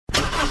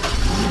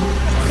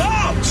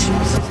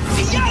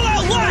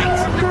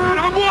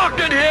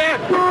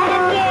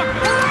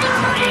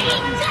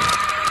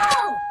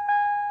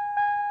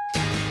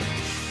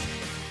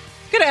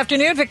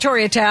afternoon.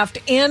 Victoria Taft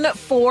in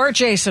for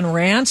Jason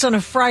Rance on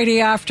a Friday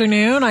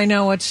afternoon. I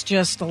know it's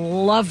just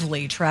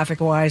lovely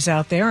traffic-wise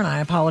out there, and I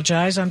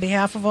apologize on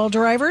behalf of all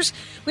drivers.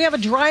 We have a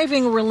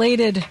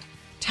driving-related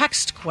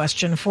text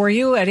question for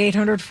you at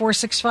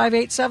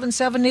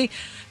 800-465-8770.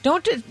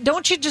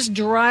 Don't you just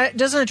drive?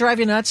 Doesn't it drive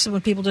you nuts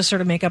when people just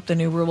sort of make up the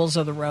new rules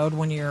of the road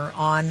when you're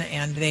on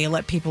and they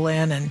let people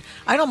in? And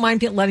I don't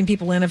mind letting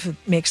people in if it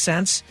makes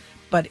sense.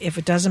 But if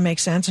it doesn't make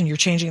sense and you're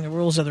changing the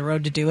rules of the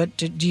road to do it,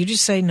 do you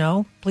just say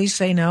no? Please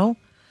say no.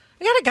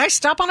 I got a guy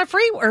stop on a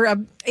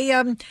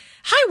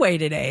highway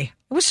today.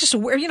 It was just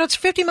weird. It's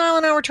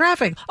 50-mile-an-hour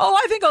traffic. Oh,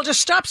 I think I'll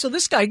just stop so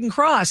this guy can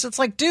cross. It's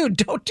like, dude,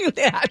 don't do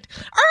that.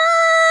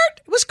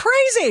 It was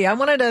crazy. I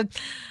wanted to,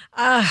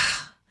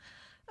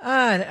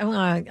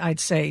 I'd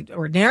say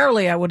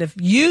ordinarily I would have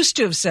used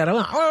to have said, oh,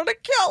 I wanted to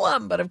kill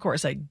him. But of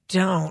course I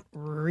don't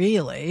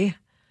really.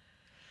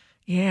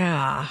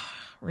 Yeah.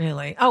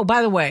 Really. Oh,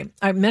 by the way,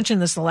 I mentioned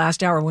this the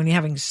last hour when you're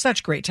having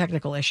such great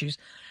technical issues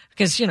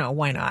because,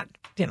 why not?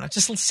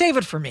 Just save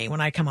it for me when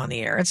I come on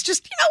the air. It's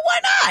just, why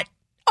not?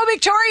 Oh,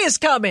 Victoria's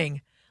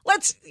coming.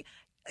 Let's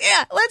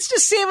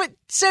just save it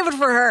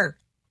for her.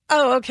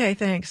 Oh, okay.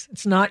 Thanks.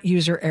 It's not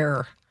user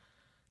error.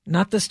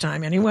 Not this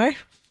time anyway.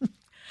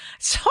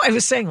 So I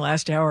was saying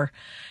last hour,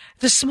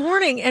 this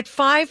morning at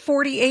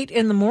 5:48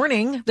 in the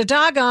morning, the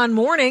doggone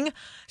morning,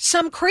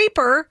 some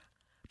creeper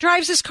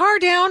drives his car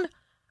down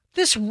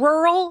this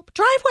rural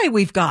driveway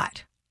we've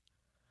got.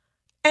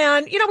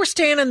 And, we're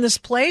staying in this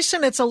place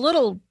and it's a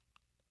little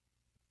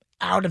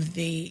out of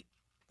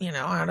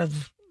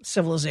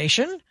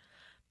civilization.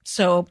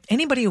 So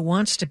anybody who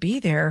wants to be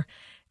there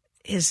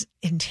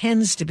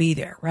intends to be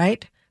there,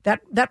 right?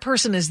 That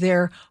person is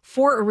there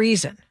for a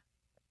reason.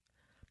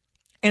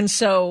 And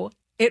so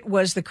it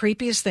was the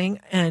creepiest thing.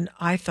 And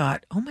I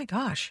thought, oh my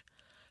gosh,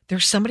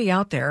 there's somebody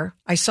out there.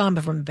 I saw him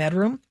from the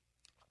bedroom.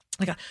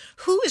 I go,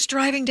 who is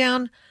driving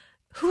down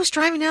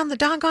the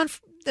doggone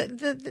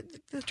the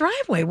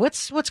driveway?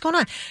 What's going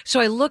on? So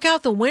I look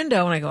out the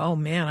window and I go, oh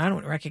man, I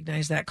don't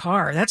recognize that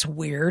car. That's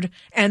weird.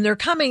 And they're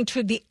coming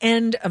to the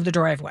end of the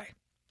driveway.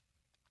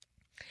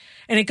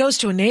 And it goes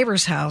to a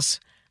neighbor's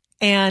house.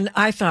 And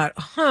I thought,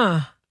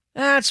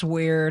 that's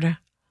weird.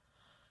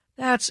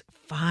 That's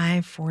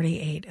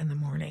 5:48 in the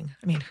morning.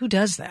 I mean, who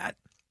does that?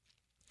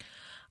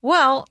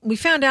 Well, we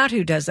found out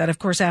who does that, of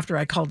course, after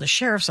I called the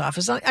sheriff's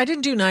office. I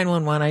didn't do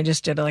 911. I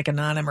just did like a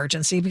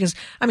non-emergency because,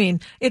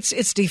 it's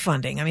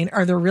defunding.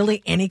 Are there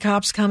really any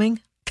cops coming?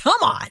 Come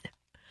on.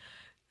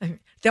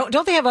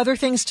 Don't they have other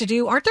things to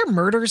do? Aren't there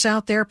murders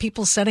out there?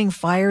 People setting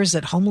fires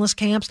at homeless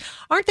camps?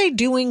 Aren't they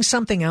doing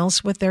something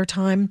else with their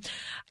time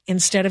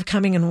instead of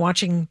coming and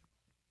watching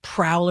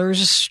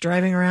prowlers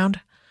driving around?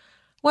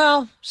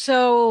 Well,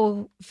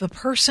 so the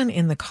person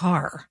in the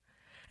car,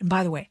 and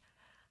by the way,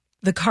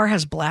 the car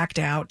has blacked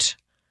out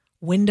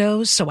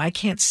windows, so I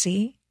can't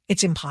see.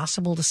 It's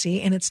impossible to see.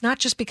 And it's not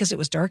just because it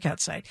was dark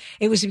outside.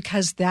 It was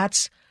because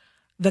that's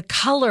the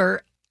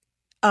color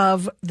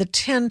of the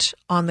tint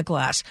on the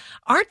glass.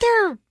 Aren't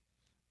there,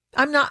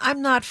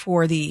 I'm not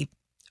for the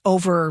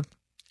over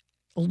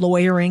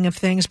lawyering of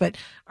things, but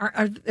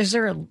is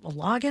there a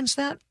law against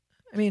that?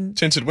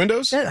 Tinted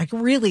windows? Like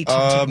really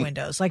tinted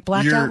windows, like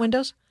blacked out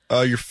windows?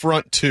 Your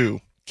front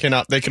two.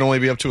 They can only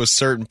be up to a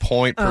certain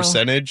point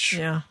percentage.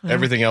 Yeah.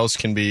 Everything else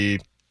can be.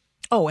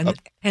 Oh, and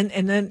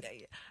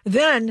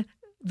then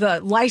the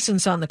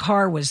license on the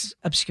car was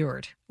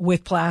obscured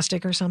with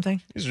plastic or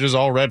something. These are just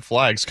all red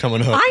flags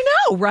coming up. I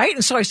know, right?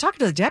 And so I was talking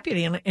to the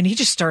deputy and he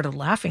just started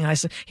laughing.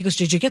 He goes,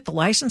 did you get the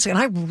license? And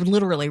I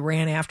literally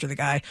ran after the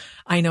guy.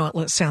 I know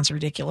it sounds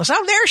ridiculous.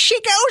 Oh, there she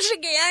goes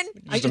again.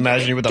 Just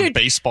imagine you with a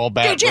baseball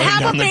bat. Did you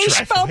have a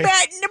baseball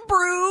bat and a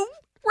broom?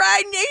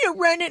 Right, you're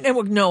running.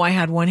 And no, I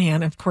had one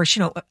hand. Of course,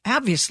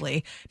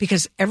 obviously,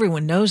 because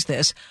everyone knows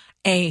this,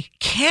 a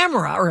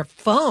camera or a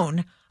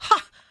phone,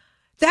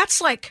 that's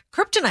like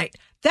kryptonite.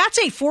 That's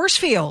a force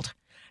field.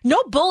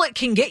 No bullet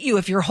can get you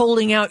if you're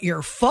holding out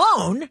your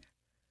phone,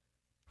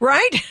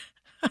 right?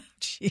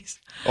 Jeez.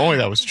 Only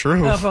that was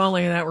true. If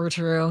only that were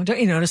true.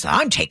 Don't you notice?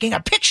 I'm taking a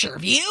picture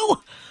of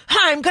you.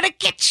 I'm going to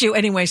get you.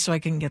 Anyway, so I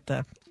can get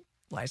the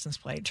license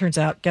plate. Turns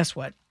out, guess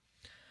what?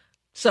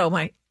 So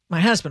my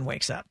husband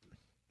wakes up.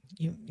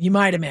 You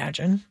might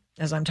imagine,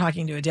 as I'm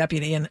talking to a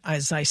deputy and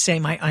as I say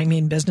my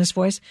business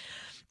voice.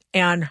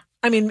 And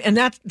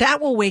that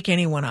will wake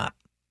anyone up.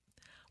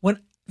 When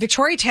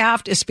Victoria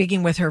Taft is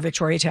speaking with her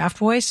Victoria Taft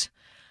voice,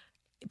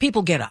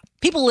 people get up.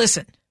 People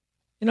listen.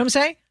 You know what I'm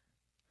saying?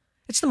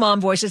 It's the mom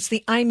voice. It's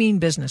the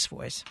business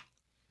voice.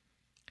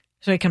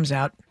 So he comes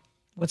out.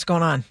 What's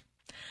going on?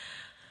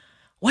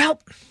 Well,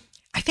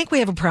 I think we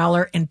have a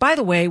prowler. And by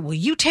the way, will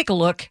you take a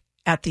look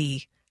at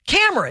the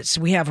cameras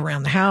we have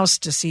around the house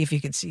to see if you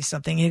can see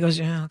something? He goes,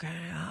 yeah, okay.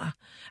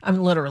 I'm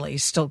literally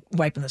still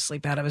wiping the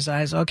sleep out of his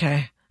eyes.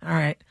 Okay. All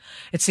right.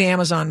 It's the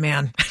Amazon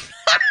man.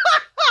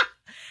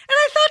 And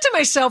I thought to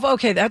myself,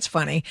 okay, that's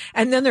funny.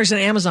 And then there's an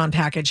Amazon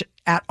package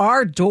at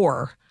our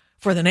door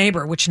for the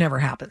neighbor, which never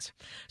happens.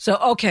 So,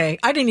 okay,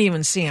 I didn't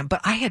even see him,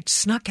 but I had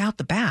snuck out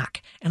the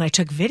back and I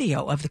took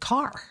video of the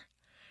car.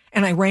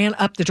 And I ran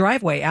up the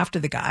driveway after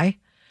the guy.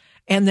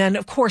 And then,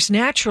 of course,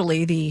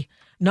 naturally, the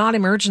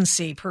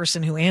non-emergency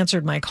person who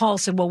answered my call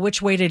said, well,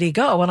 which way did he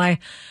go? And I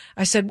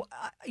said,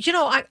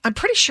 I'm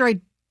pretty sure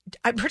I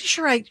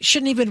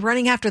shouldn't even be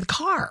running after the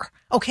car.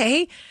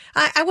 Okay.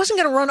 I wasn't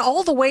going to run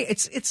all the way.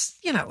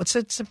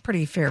 It's a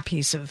pretty fair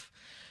piece of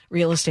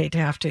real estate to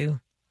have to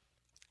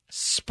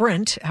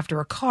sprint after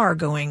a car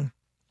going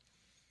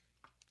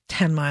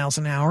 10 miles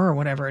an hour or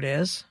whatever it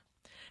is.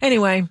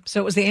 Anyway,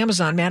 so it was the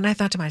Amazon man. And I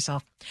thought to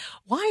myself,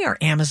 why are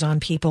Amazon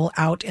people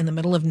out in the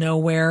middle of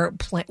nowhere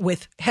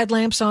with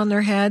headlamps on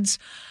their heads,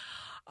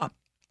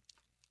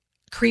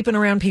 creeping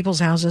around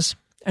people's houses?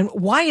 And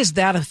why is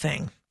that a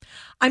thing?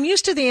 I'm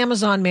used to the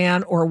Amazon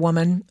man or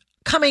woman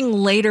coming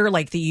later,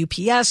 like the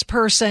UPS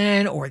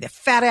person or the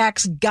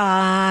FedEx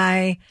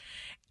guy.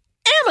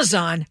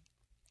 Amazon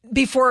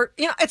before,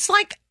 it's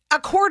like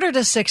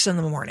 5:45 in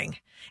the morning.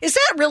 Is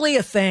that really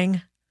a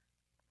thing?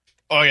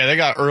 Oh, yeah, they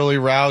got early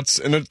routes.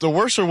 And the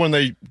worst are when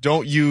they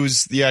don't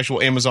use the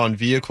actual Amazon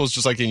vehicles,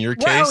 just like in your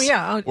case. Well,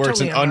 yeah, where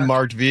totally it's an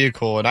unmarked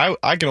vehicle. And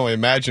I can only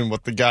imagine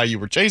what the guy you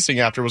were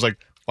chasing after was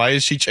like, why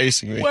is she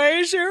chasing me? Why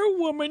is there a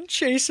woman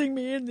chasing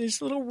me in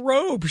this little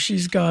robe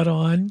she's got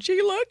on?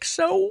 She looks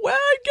so well.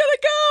 I gotta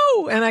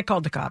go. And I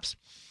called the cops.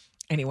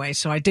 Anyway,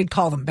 so I did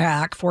call them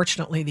back.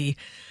 Fortunately, the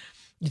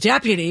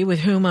deputy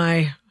with whom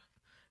I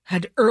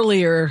had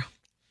earlier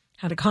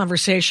had a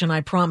conversation,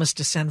 I promised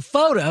to send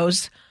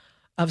photos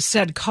of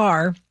said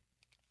car.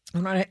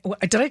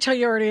 Did I tell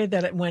you already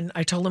that when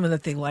I told him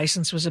that the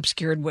license was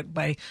obscured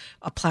by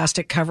a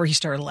plastic cover, he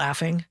started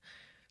laughing?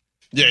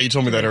 Yeah, you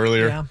told me that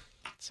earlier. Yeah.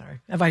 Sorry.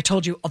 Have I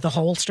told you the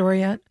whole story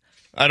yet?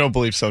 I don't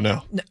believe so,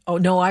 no.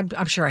 No,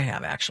 I'm sure I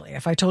have, actually.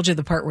 If I told you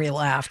the part where he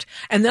laughed.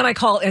 And then I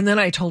told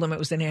him it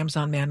was an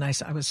Amazon man.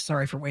 And I was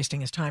sorry for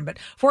wasting his time. But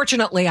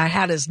fortunately, I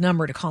had his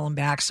number to call him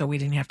back, so we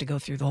didn't have to go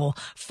through the whole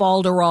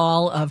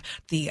falderall of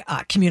the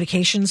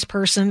communications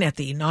person at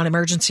the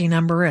non-emergency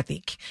number at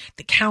the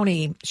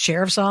county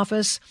sheriff's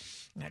office.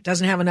 It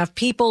doesn't have enough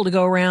people to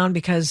go around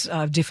because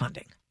of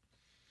defunding.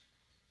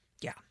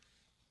 Yeah.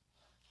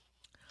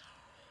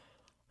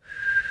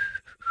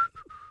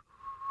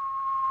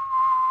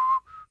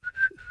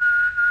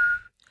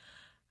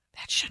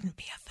 Shouldn't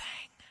be a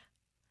thing.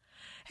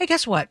 Hey,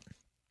 guess what?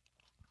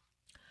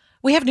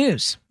 We have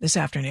news this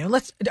afternoon.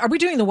 Are we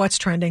doing the what's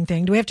trending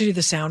thing? Do we have to do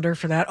the sounder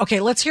for that? Okay,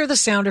 let's hear the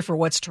sounder for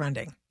what's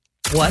trending.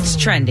 What's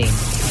trending?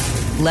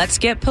 Let's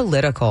get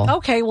political.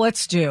 Okay,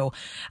 let's do.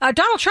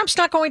 Donald Trump's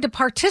not going to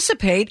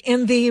participate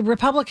in the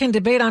Republican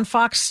debate on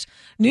Fox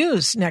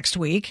News next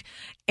week.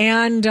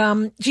 And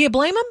do you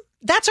blame him?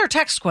 That's our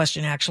text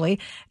question, actually.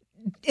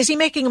 Is he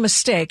making a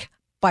mistake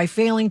by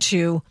failing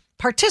to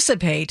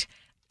participate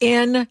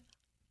in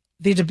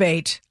the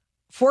debate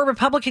for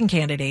Republican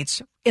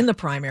candidates in the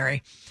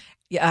primary?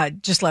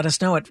 Just let us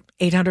know at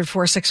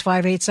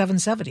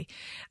 800-465-8770.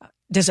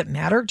 Does it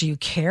matter? Do you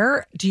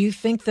care? Do you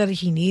think that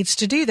he needs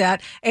to do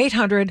that?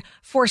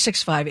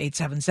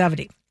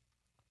 800-465-8770.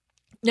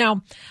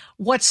 Now,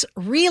 what's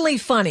really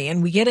funny,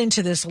 and we get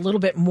into this a little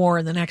bit more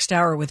in the next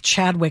hour with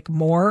Chadwick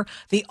Moore,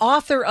 the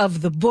author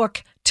of the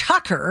book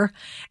Tucker.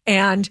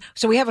 And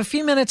so we have a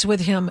few minutes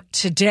with him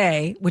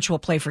today, which we'll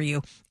play for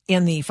you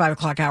in the 5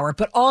 o'clock hour,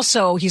 but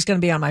also he's going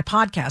to be on my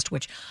podcast,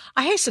 which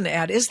I hasten to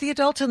add is the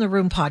Adult in the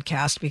Room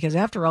podcast, because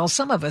after all,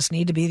 some of us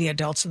need to be the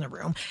adults in the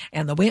room,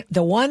 and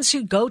the ones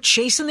who go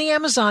chasing the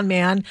Amazon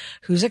man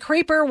who's a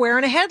creeper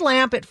wearing a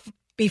headlamp at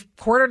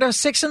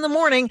 5:45 in the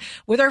morning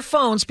with our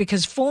phones,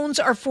 because phones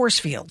are force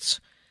fields.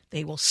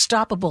 They will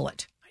stop a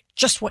bullet. I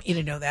just want you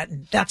to know that,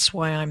 and that's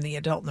why I'm the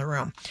adult in the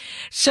room.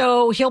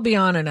 So he'll be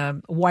on in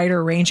a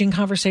wider ranging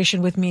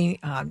conversation with me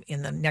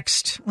in the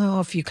next,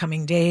 a few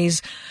coming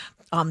days.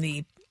 On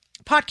the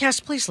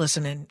podcast, please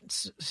listen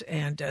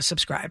and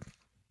subscribe.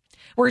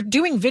 We're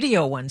doing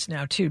video ones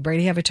now, too.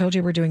 Brady, have I told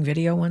you we're doing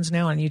video ones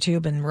now on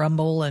YouTube and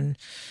Rumble and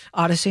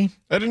Odyssey?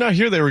 I did not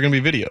hear they were going to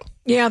be video.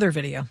 Yeah, they're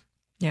video.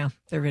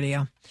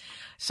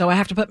 So I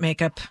have to put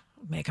makeup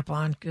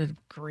on. Good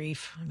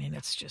grief. I mean,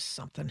 it's just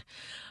something.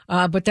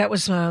 But that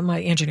was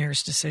my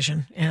engineer's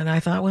decision. And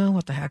I thought, well,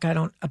 what the heck?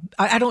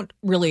 I don't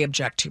really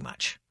object too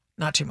much.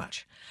 Not too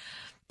much.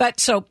 But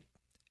so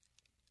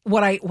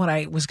what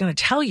I was going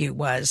to tell you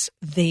was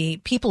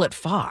the people at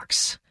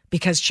Fox,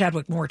 because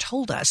Chadwick Moore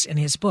told us in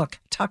his book,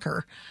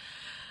 Tucker,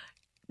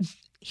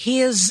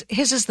 his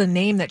is the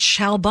name that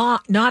shall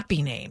not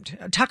be named.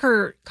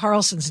 Tucker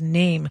Carlson's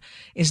name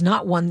is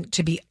not one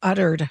to be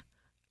uttered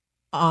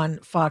on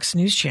Fox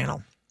News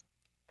Channel.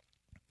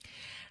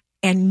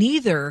 And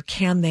neither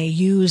can they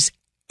use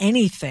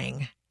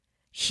anything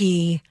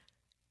he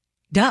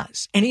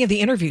does, any of the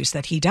interviews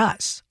that he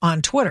does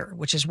on Twitter,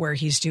 which is where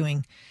he's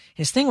doing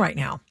his thing right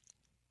now,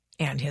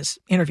 and his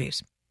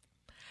interviews,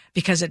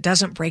 because it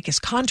doesn't break his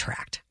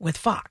contract with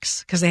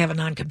Fox, because they have a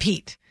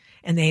non-compete,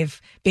 and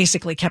they've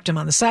basically kept him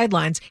on the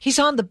sidelines. He's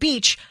on the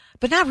beach,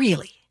 but not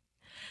really.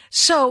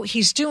 So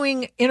he's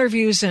doing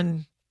interviews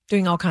and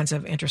doing all kinds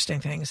of interesting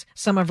things.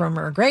 Some of them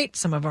are great.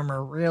 Some of them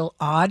are real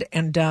odd.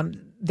 And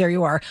there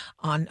you are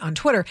on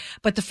Twitter.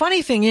 But the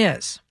funny thing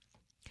is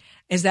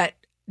is that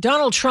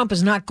Donald Trump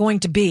is not going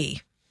to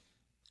be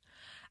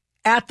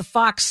at the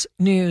Fox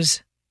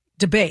News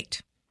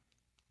debate,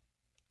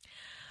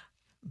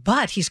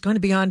 but he's going to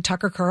be on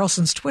Tucker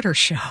Carlson's Twitter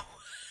show.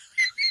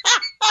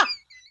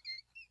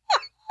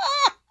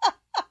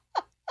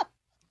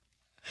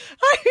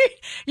 I mean,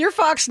 you're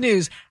Fox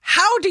News.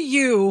 How do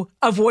you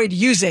avoid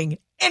using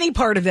any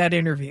part of that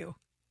interview?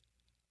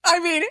 I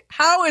mean,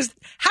 how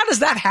does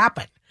that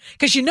happen?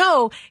 Because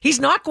he's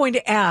not going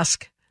to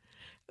ask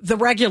the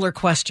regular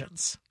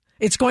questions.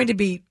 It's going to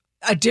be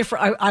a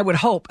different, I would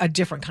hope, a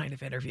different kind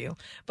of interview.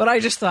 But I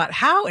just thought,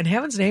 how in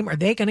heaven's name are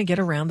they going to get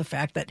around the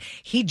fact that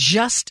he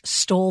just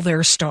stole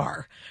their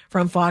star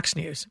from Fox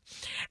News?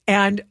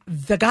 And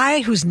the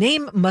guy whose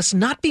name must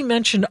not be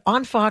mentioned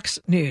on Fox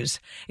News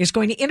is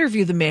going to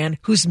interview the man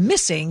who's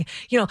missing.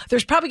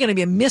 There's probably going to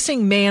be a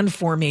missing man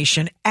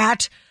formation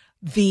at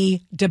the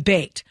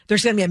debate.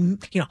 There's going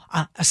to be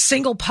a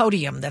single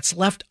podium that's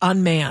left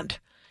unmanned.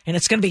 And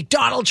it's going to be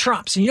Donald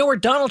Trump's. And you know where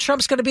Donald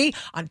Trump's going to be?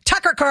 On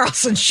Tucker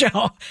Carlson's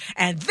show.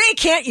 And they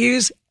can't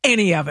use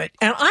any of it.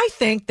 And I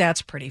think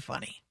that's pretty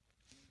funny.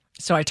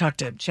 So I talked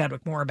to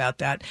Chadwick Moore about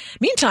that.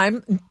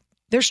 Meantime,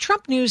 there's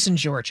Trump news in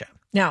Georgia.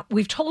 Now,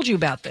 we've told you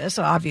about this.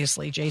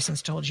 Obviously,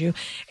 Jason's told you.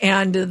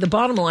 And the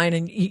bottom line,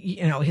 and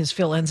his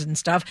fill-ins and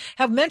stuff,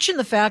 have mentioned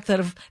the fact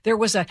that there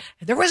was an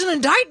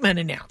indictment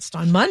announced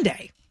on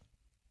Monday.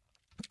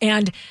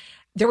 And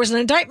there was an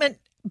indictment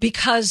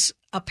because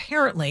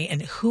apparently,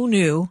 and who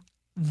knew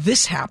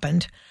this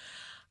happened,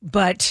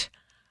 but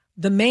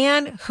the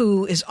man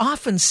who is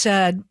often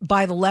said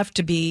by the left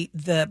to be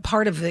the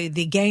part of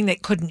the gang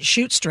that couldn't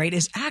shoot straight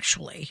is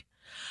actually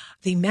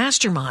the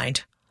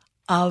mastermind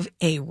of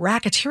a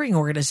racketeering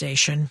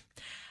organization.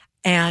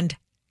 And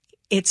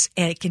it's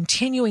a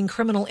continuing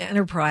criminal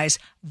enterprise,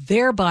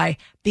 thereby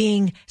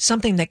being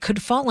something that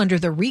could fall under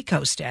the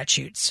RICO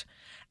statutes.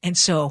 And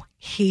so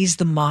he's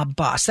the mob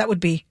boss. That would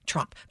be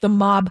Trump, the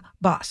mob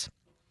boss.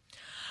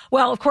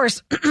 Well, of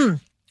course,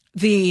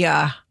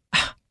 the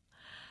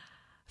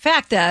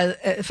fact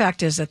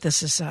is that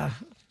this is a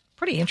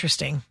pretty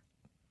interesting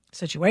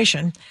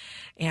situation,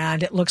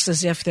 and it looks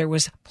as if there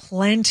was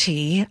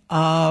plenty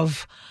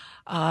of,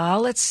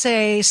 let's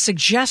say,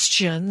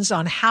 suggestions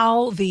on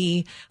how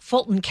the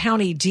Fulton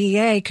County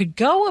DA could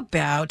go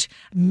about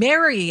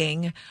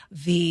marrying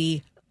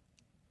the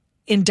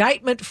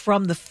indictment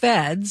from the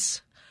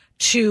feds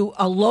to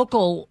a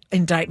local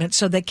indictment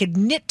so they could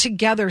knit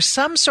together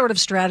some sort of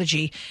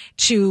strategy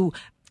to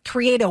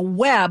create a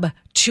web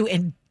to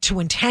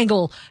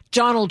entangle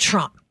Donald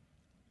Trump.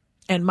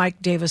 And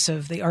Mike Davis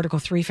of the Article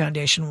 3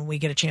 Foundation, when we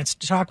get a chance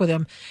to talk with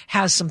him,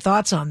 has some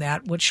thoughts on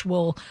that, which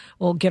we'll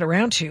get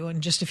around to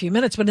in just a few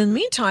minutes. But in the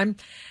meantime,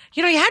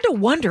 you had to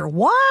wonder,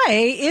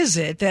 why is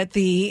it that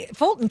the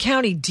Fulton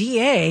County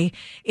DA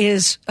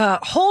is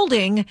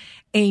holding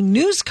a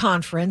news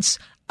conference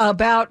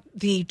about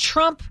the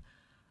Trump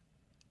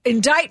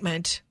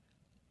indictment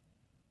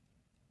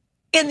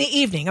in the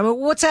evening? I mean,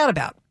 what's that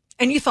about?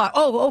 And you thought,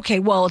 oh, okay,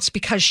 well, it's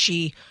because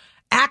she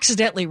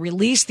accidentally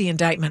released the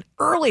indictment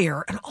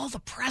earlier and all the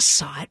press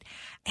saw it.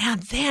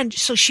 And then,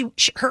 so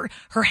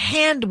her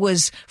hand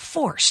was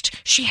forced.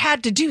 She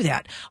had to do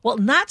that. Well,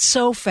 not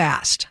so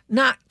fast,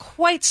 not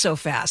quite so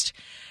fast.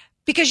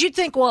 Because you'd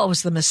think, well, it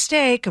was the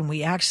mistake, and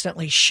we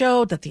accidentally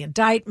showed that the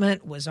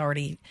indictment was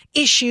already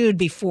issued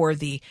before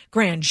the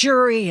grand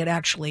jury had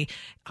actually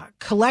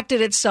collected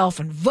itself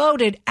and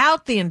voted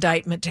out the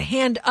indictment to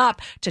hand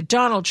up to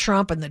Donald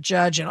Trump and the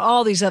judge and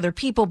all these other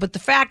people. But the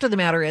fact of the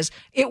matter is,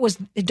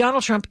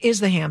 Donald Trump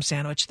is the ham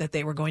sandwich that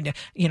they were going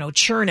to,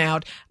 churn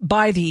out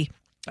by the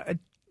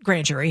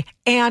grand jury,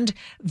 and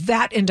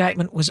that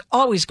indictment was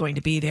always going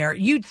to be there.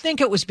 You'd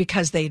think it was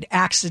because they'd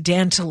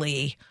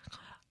accidentally,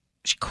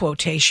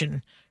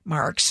 quotation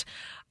marks,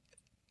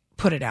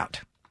 put it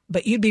out.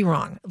 But you'd be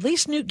wrong. At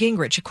least Newt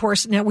Gingrich, of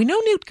course. Now, we know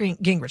Newt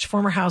Gingrich,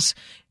 former House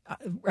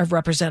of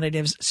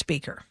Representatives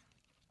Speaker,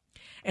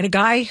 and a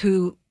guy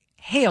who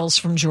hails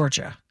from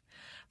Georgia.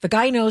 The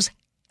guy knows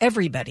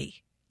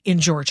everybody in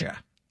Georgia.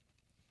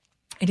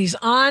 And he's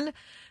on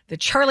the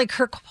Charlie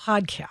Kirk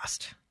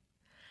podcast.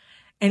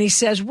 And he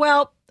says,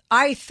 well,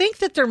 I think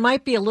that there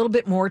might be a little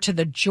bit more to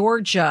the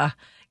Georgia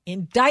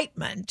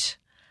indictment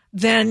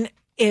than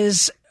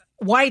is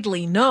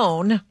widely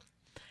known,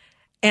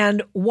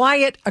 and why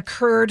it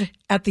occurred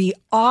at the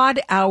odd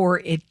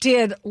hour it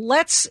did.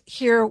 Let's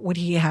hear what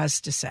he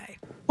has to say.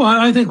 Well,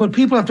 I think what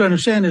people have to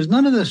understand is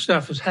none of this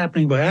stuff is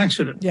happening by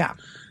accident. Yeah.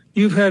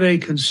 You've had a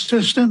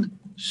consistent,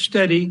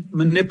 steady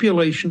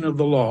manipulation of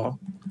the law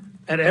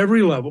at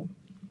every level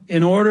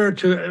in order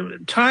to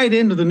tie it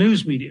into the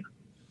news media.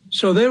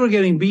 So they were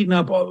getting beaten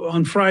up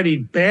on Friday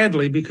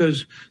badly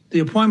because the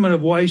appointment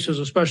of Weiss as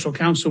a special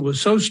counsel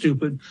was so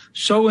stupid,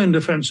 so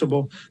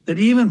indefensible, that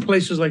even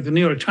places like the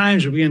New York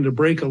Times are beginning to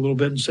break a little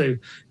bit and say,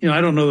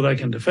 I don't know that I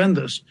can defend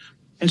this.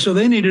 And so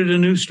they needed a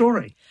new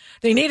story.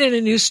 They needed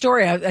a new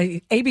story.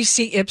 A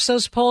ABC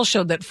Ipsos poll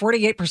showed that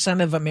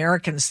 48% of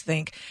Americans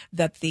think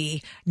that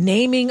the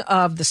naming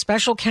of the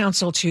special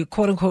counsel to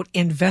quote unquote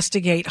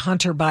investigate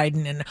Hunter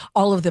Biden and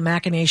all of the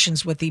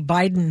machinations with the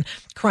Biden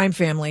crime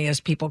family, as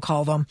people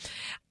call them,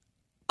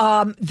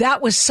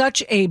 that was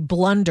such a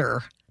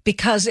blunder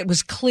because it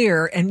was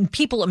clear, and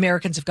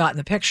Americans have gotten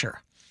the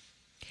picture.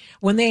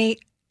 When they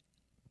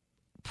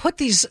put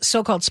these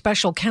so-called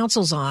special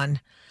counsels on,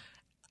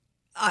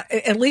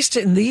 at least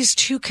in these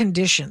two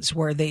conditions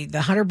where the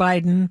Hunter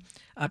Biden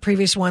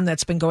previous one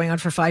that's been going on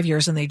for 5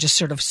 years, and they just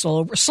sort of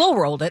slow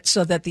rolled it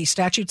so that the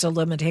statutes of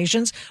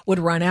limitations would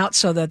run out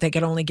so that they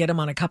could only get them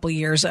on a couple of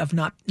years of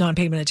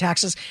non-payment of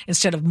taxes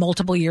instead of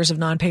multiple years of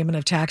non-payment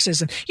of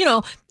taxes. And,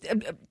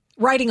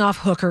 writing off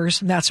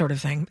hookers and that sort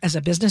of thing as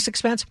a business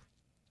expense.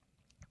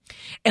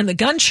 And the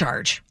gun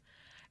charge.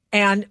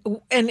 And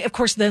of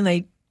course, then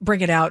they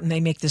bring it out and they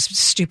make this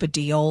stupid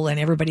deal and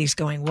everybody's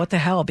going, what the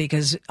hell?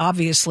 Because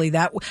obviously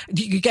that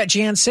you got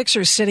Jan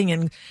Sixers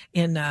sitting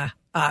in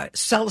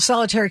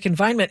solitary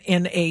confinement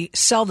in a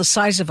cell the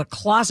size of a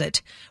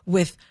closet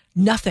with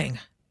nothing.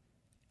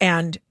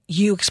 And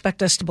you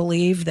expect us to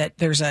believe that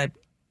there's a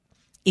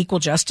equal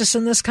justice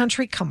in this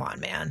country? Come on,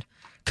 man.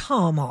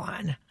 Come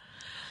on.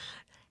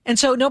 And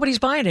so nobody's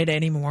buying it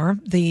anymore.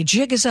 The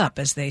jig is up,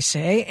 as they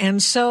say.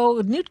 And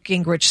so Newt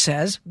Gingrich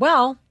says,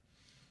 well,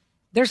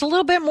 there's a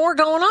little bit more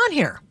going on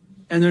here.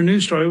 And their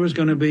news story was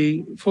going to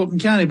be Fulton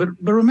County. But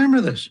remember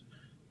this.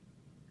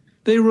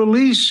 They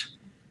release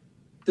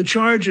the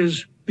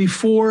charges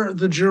before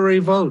the jury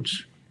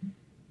votes.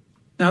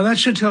 Now, that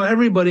should tell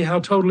everybody how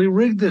totally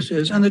rigged this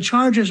is. And the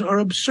charges are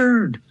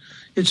absurd.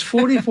 It's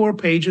 44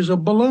 pages of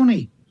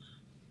baloney.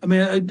 I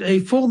mean, a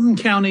Fulton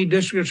County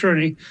district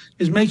attorney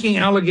is making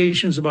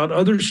allegations about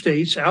other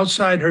states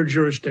outside her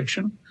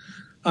jurisdiction.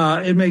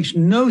 It makes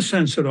no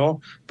sense at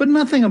all, but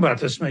nothing about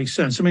this makes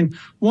sense. I mean,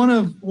 one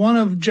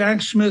of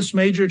Jack Smith's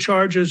major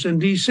charges in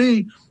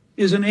D.C.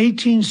 is an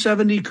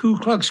 1870 Ku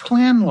Klux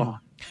Klan law.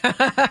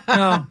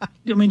 Now,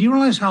 I mean, do you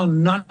realize how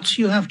nuts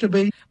you have to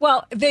be?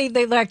 Well, they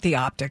like the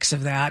optics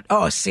of that.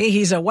 Oh, see,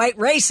 he's a white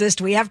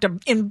racist. We have to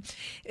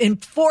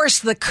enforce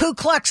the Ku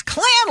Klux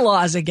Klan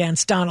laws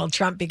against Donald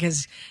Trump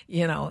because,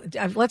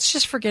 let's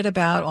just forget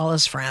about all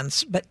his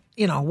friends. But,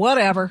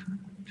 whatever.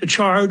 To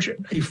charge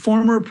a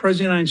former president of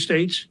the United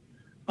States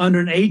under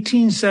an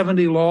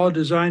 1870 law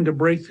designed to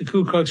break the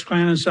Ku Klux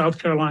Klan in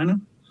South Carolina.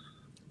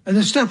 And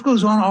this stuff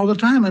goes on all the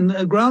time. And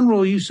the ground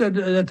rule you said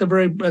at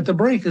the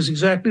break is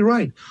exactly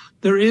right.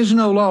 There is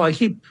no law.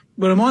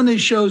 When I'm on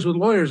these shows with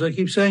lawyers, I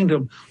keep saying to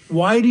them,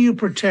 why do you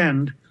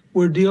pretend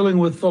we're dealing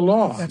with the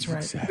law? That's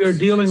right. We're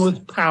dealing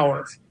with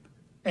power.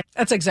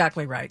 That's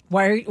exactly right.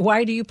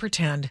 Why do you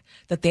pretend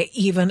that they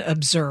even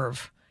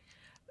observe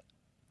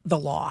the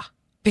law?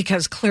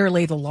 Because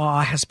clearly the law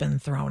has been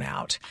thrown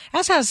out,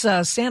 as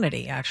has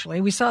sanity,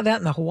 actually. We saw that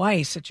in the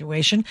Hawaii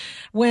situation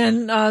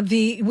when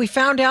we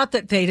found out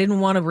that they didn't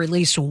want to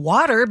release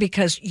water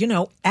because,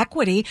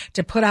 equity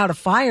to put out a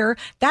fire.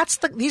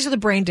 These are the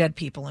brain dead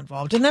people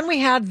involved. And then we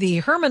had the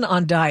Herman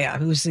Ondaya,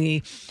 who's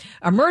the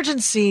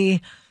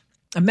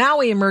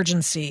Maui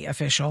emergency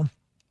official.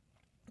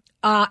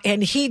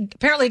 And he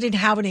apparently didn't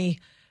have any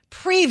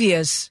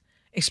previous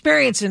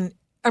experience in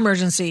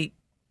emergency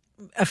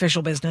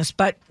official business,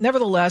 but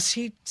nevertheless,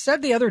 he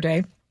said the other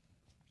day,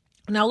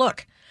 now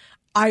look,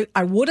 I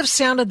would have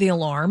sounded the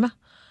alarm.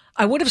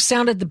 I would have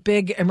sounded the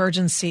big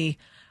emergency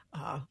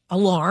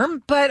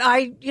alarm, but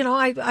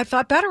I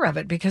thought better of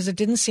it because it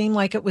didn't seem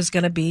like it was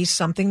going to be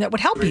something that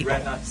would help people.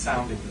 Regret not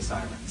sounding the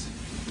sirens.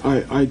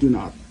 I do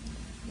not.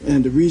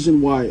 And the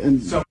reason why,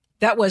 and so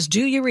that was,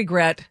 do you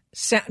regret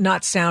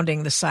not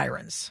sounding the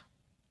sirens?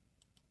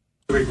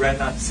 Regret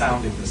not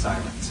sounding the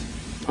sirens.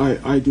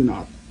 I do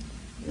not.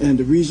 And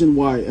the reason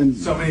why, and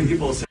so many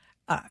people say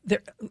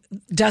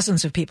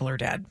dozens of people are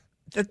dead.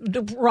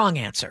 The wrong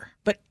answer,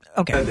 but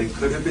okay. They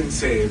could have been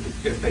saved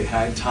if they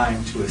had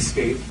time to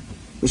escape.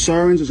 The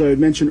sirens, as I had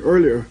mentioned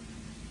earlier,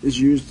 is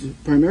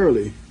used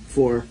primarily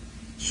for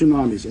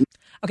tsunamis.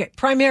 Okay,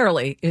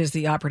 primarily is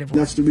the operative word.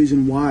 That's the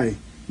reason why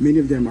many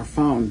of them are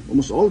found,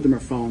 almost all of them are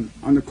found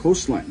on the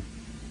coastline.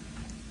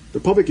 The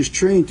public is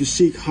trained to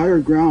seek higher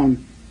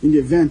ground in the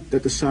event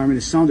that the siren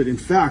is sounded. In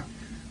fact,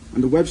 on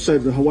the website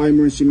of the Hawaii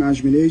Emergency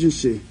Management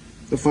Agency,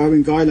 the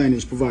following guideline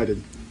is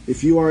provided.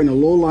 If you are in a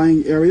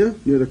low-lying area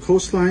near the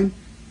coastline,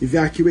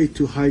 evacuate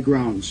to high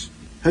grounds.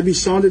 Had we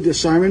sounded the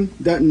siren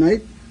that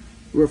night,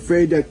 we're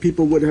afraid that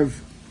people would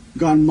have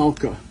gone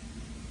malka.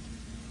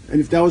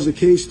 And if that was the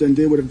case, then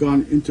they would have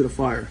gone into the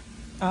fire.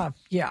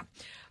 Yeah.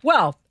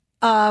 Well,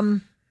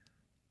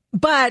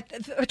 but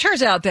it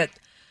turns out that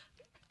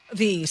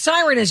the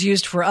siren is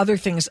used for other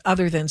things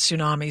other than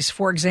tsunamis.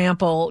 For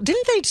example,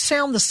 didn't they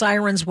sound the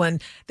sirens when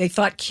they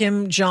thought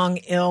Kim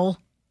Jong-il,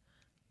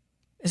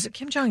 is it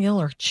Kim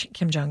Jong-il or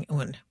Kim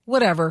Jong-un?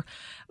 Whatever.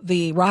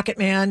 The rocket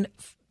man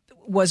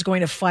was going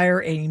to fire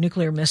a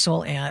nuclear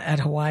missile at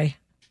Hawaii.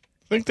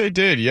 think they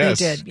did, yes.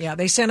 They did, yeah.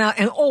 They sent out,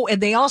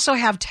 and they also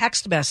have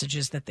text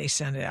messages that they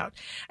send out.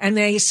 And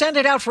they send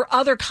it out for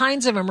other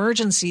kinds of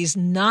emergencies,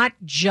 not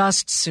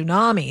just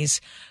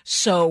tsunamis.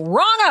 So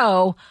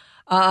wrongo,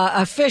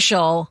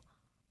 official,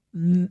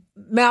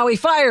 Maui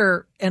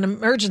Fire, an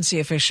emergency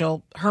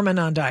official, Herman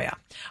Andaya.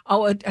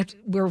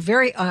 We're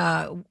very,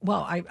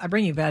 I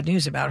bring you bad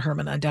news about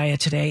Herman Andaya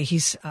today.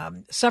 He's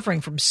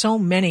suffering from so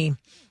many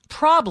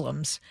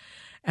problems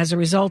as a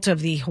result of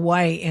the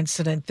Hawaii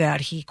incident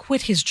that he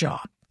quit his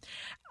job.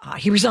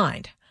 He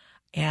resigned.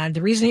 And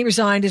the reason he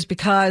resigned is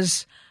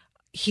because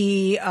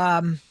he,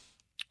 it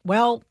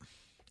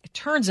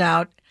turns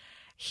out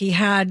he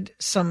had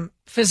some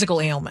physical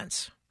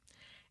ailments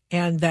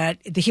and that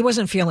he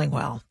wasn't feeling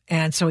well.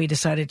 And so he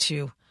decided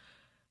to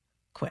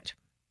quit.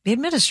 The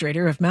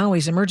administrator of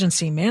Maui's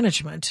emergency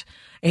management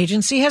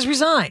agency has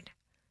resigned,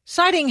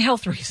 citing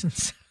health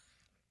reasons.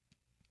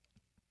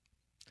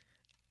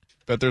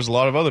 Bet there's a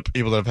lot of other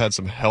people that have had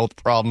some health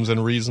problems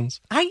and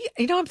reasons.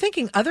 I'm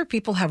thinking other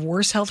people have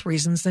worse health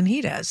reasons than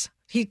he does.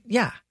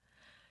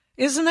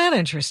 Isn't that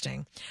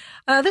interesting?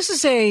 This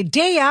is a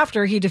day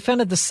after he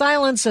defended the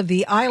silence of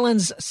the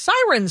island's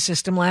siren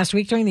system last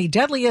week during the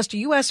deadliest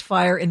U.S.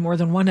 fire in more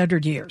than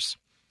 100 years,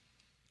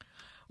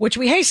 which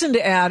we hasten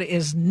to add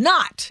is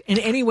not in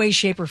any way,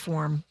 shape, or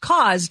form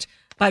caused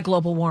by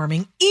global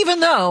warming, even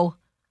though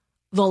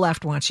the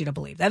left wants you to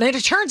believe that. And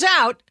it turns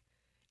out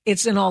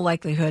it's in all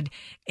likelihood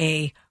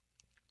a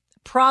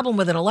problem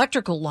with an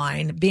electrical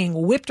line being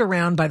whipped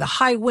around by the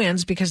high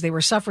winds because they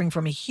were suffering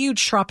from a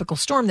huge tropical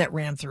storm that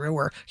ran through,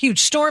 or huge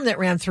storm that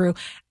ran through,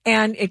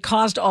 and it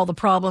caused all the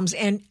problems.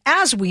 And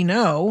as we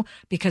know,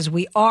 because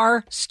we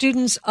are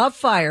students of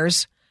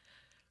fires,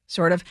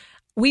 sort of,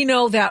 we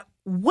know that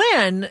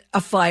when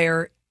a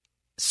fire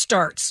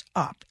starts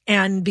up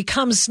and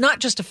becomes not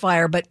just a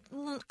fire, but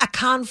a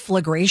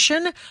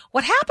conflagration,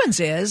 what happens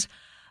is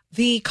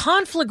the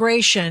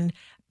conflagration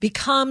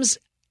becomes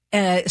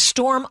a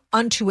storm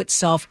unto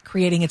itself,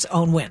 creating its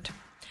own wind.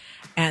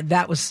 And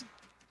that was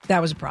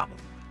a problem.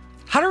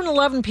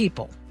 111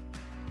 people,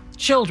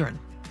 children,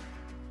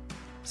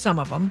 some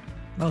of them,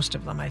 most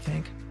of them, I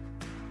think,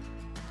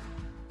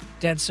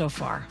 dead so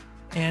far.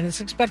 And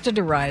it's expected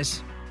to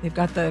rise. They've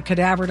got the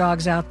cadaver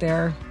dogs out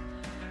there.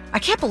 I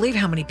can't believe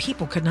how many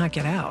people could not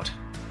get out.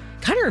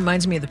 Kind of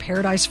reminds me of the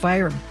Paradise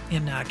Fire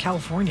in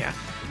California,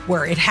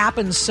 where it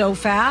happens so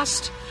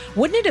fast.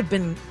 Wouldn't it have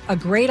been a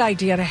great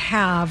idea to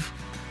have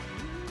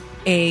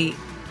an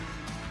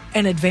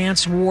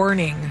advance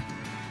warning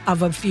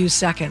of a few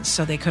seconds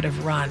so they could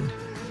have run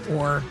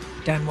or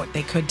done what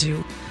they could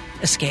to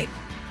escape?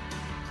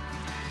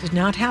 Did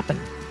not happen.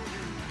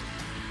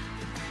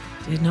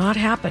 Did not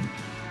happen.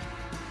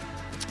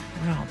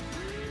 Well,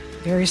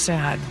 very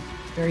sad.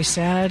 Very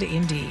sad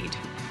indeed.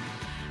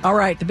 All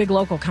right, the big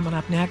local coming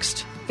up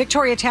next.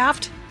 Victoria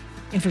Taft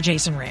in for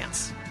Jason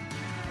Rance.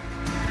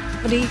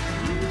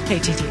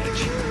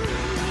 KTTH.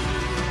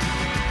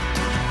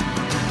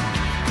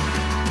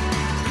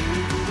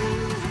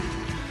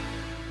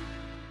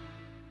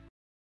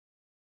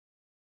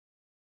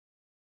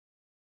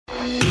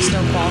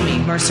 Snoqualmie,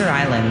 Mercer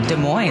Island, Des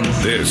Moines.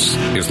 This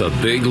is the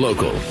Big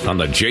Local on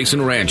the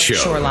Jason Rance Show.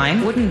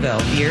 Shoreline, Woodinville,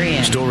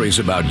 Burien. Stories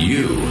about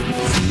you,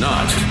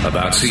 not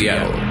about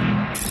Seattle.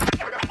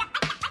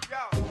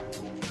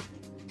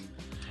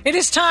 It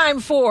is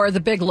time for the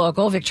Big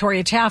Local.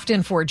 Victoria Taft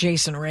in for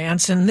Jason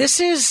Rance. And this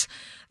is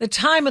the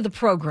time of the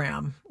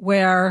program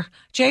where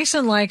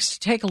Jason likes to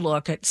take a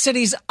look at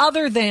cities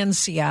other than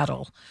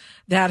Seattle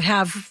that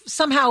have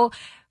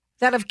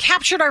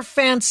captured our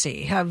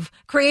fancy, have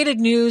created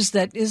news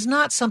that is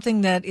not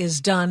something that is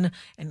done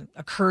and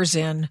occurs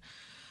in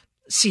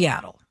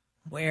Seattle,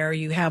 where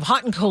you have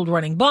hot and cold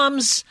running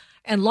bums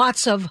and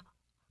lots of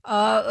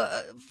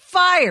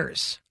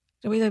fires.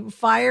 So we have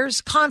fires,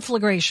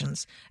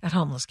 conflagrations at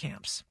homeless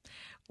camps,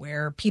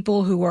 where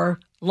people who are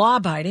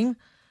law-abiding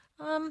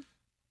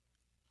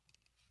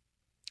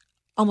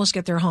almost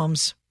get their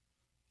homes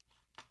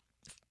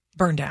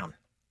burned down.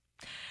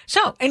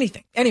 So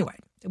anyway,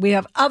 we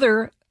have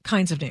other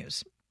kinds of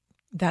news.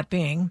 That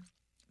being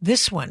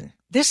this one.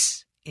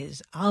 This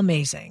is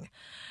amazing.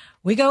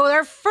 We go with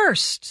our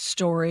first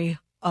story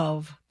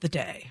of the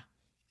day.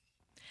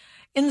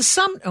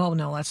 Oh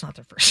no, that's not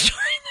the first story.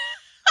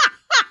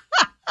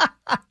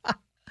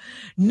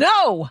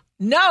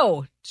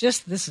 No,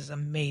 just this is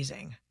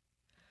amazing.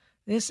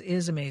 This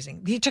is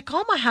amazing. The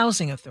Tacoma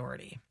Housing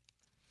Authority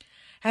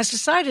has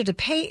decided to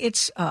pay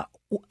its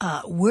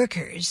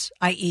workers,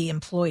 i.e.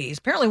 employees.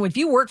 Apparently, if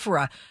you work for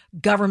a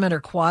government or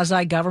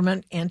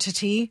quasi-government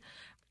entity,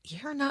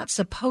 you're not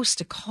supposed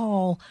to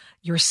call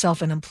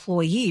yourself an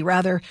employee.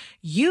 Rather,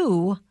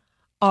 you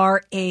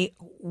are a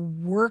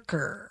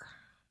worker.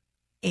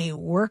 A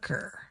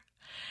worker.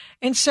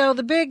 And so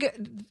the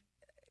big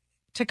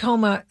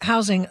Tacoma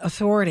Housing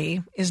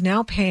Authority is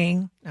now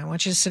paying, I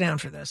want you to sit down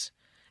for this.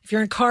 If you're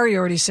in a car, you're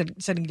already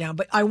sitting down,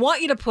 but I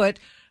want you to put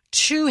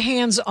two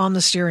hands on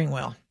the steering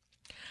wheel,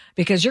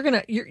 because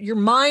your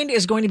mind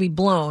is going to be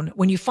blown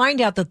when you find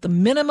out that the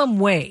minimum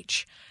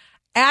wage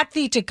at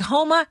the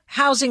Tacoma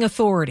Housing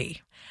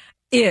Authority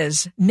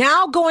is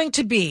now going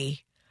to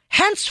be,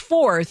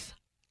 henceforth,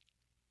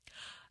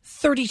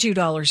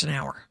 $32 an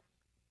hour.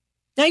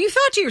 Now, you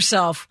thought to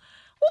yourself,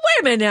 well,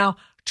 wait a minute now,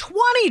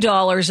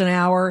 $20 an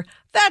hour,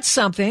 that's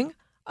something.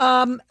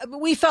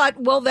 We thought,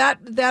 well,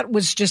 that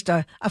was just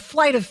a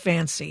flight of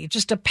fancy,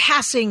 just a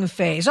passing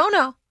phase. Oh,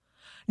 no.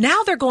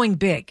 Now they're going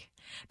big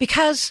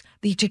because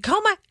the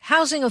Tacoma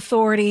Housing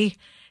Authority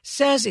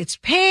says it's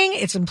paying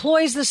its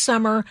employees this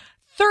summer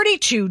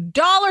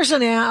 $32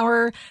 an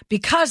hour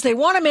because they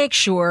want to make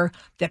sure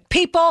that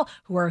people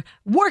who are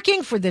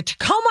working for the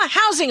Tacoma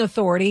Housing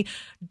Authority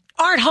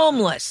aren't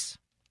homeless.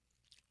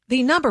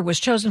 The number was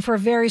chosen for a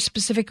very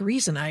specific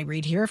reason, I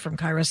read here from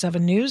Cairo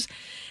 7 News,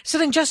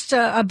 sitting just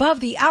above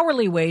the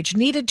hourly wage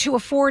needed to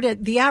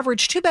afford the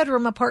average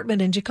two-bedroom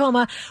apartment in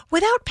Tacoma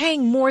without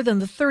paying more than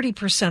the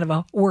 30% of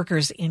a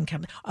worker's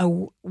income.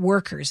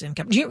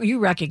 You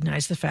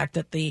recognize the fact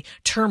that the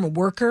term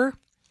worker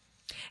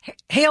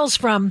hails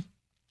from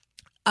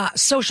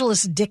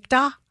socialist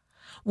dicta,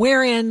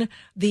 wherein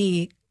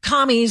the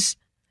commies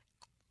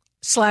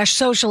 /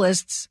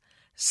 socialists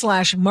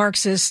 /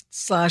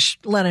 Marxists /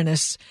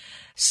 Leninists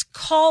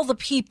call the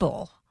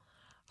people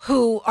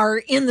who are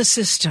in the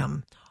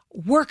system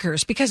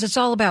workers because it's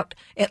all about,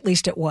 at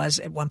least it was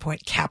at one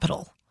point,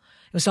 capital.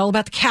 It was all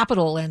about the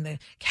capital and the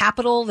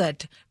capital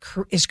that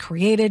is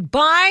created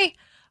by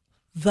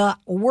the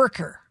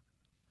worker.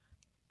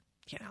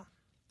 You know,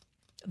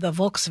 the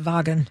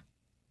Volkswagen,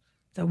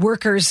 the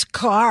worker's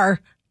car.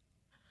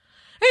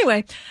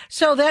 Anyway,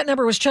 so that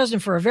number was chosen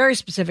for a very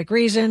specific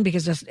reason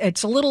because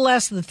it's a little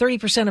less than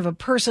 30% of a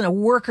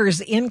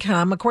worker's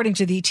income, according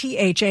to the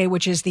THA,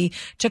 which is the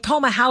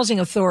Tacoma Housing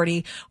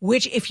Authority,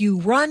 which if you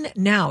run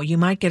now, you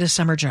might get a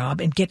summer job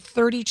and get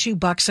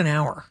 $32 an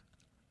hour.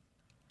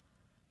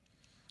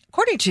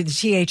 According to the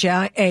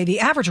THA, the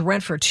average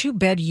rent for a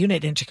 2-bed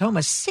unit in Tacoma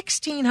is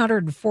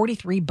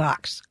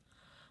 $1,643.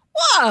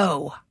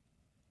 Whoa!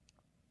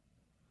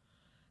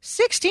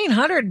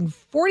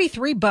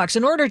 $1,643.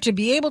 In order to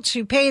be able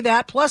to pay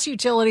that plus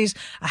utilities,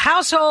 a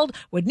household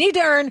would need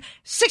to earn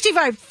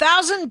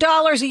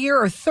 $65,000 a year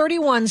or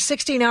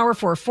 $31.60 an hour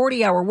for a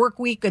 40-hour work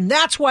week, and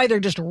that's why they're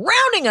just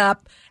rounding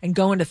up and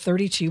going to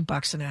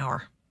 $32 an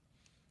hour.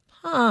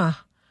 Huh.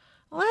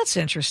 Well, that's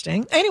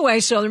interesting.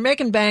 Anyway, so they're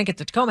making bank at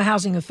the Tacoma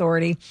Housing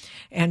Authority,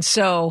 and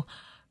so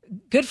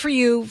good for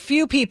you.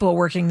 Few people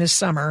working this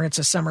summer. It's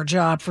a summer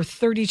job for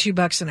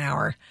 $32 an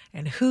hour.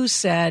 And who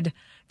said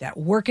that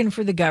working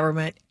for the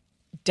government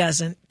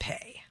doesn't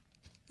pay?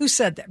 Who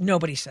said that?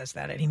 Nobody says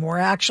that anymore,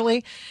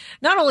 actually.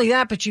 Not only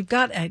that, but you've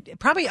got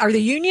probably, are they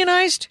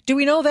unionized? Do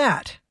we know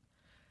that?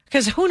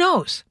 Because who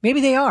knows? Maybe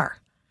they are.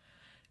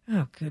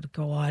 Oh, good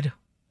God.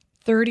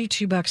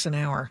 $32 an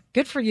hour.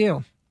 Good for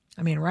you.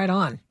 I mean, right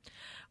on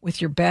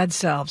with your bad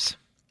selves.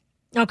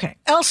 Okay.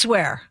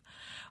 Elsewhere,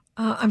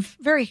 I'm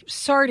very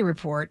sorry to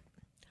report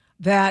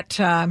that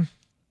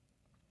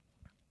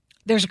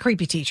there's a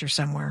creepy teacher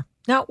somewhere.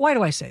 Now, why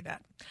do I say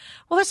that?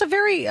 Well, that's a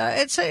very,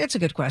 it's a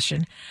good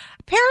question.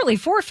 Apparently,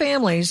 4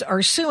 families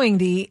are suing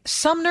the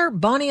Sumner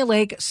Bonnie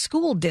Lake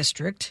School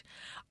District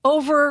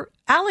over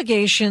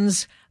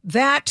allegations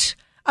that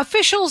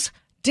officials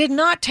did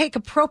not take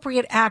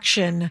appropriate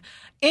action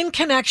in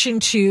connection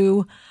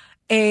to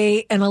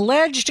an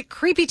alleged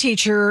creepy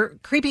teacher,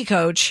 creepy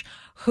coach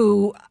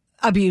who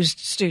abused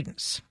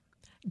students.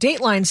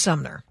 Dateline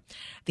Sumner.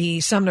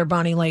 The Sumner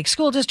Bonnie Lake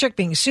School District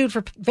being sued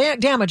for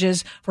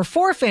damages for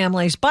 4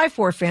 families by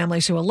 4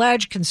 families who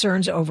allege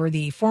concerns over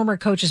the former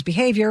coach's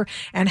behavior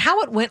and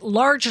how it went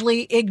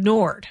largely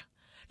ignored.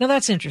 Now,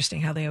 that's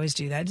interesting how they always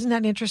do that. Isn't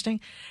that interesting?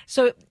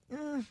 So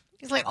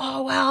it's like,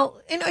 oh, well,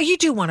 you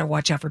do want to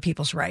watch out for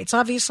people's rights,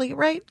 obviously,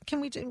 right?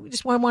 We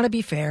just want to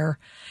be fair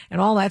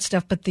and all that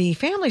stuff. But the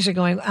families are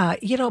going,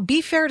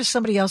 be fair to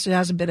somebody else who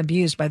hasn't been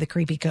abused by the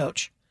creepy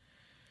coach,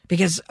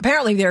 because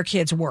apparently their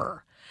kids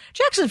were.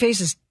 Jackson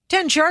faces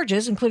 10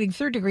 charges, including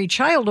 3rd-degree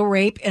child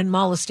rape and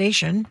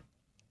molestation,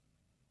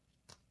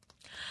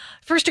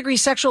 1st-degree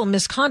sexual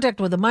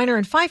misconduct with a minor,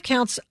 and 5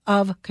 counts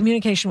of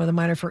communication with a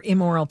minor for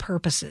immoral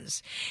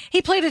purposes.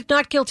 He pleaded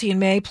not guilty in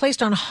May,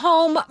 placed on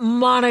home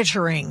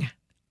monitoring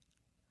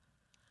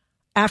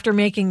after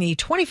making the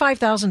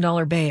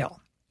 $25,000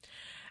 bail.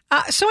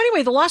 So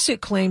anyway, the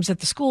lawsuit claims that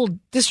the school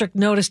district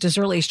noticed as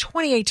early as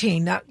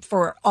 2018, not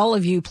for all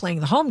of you playing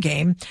the home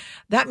game,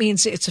 that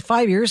means it's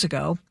 5 years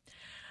ago,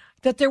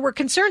 that there were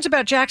concerns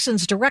about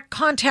Jackson's direct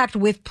contact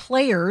with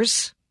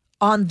players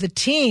on the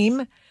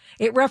team.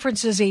 It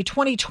references a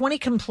 2020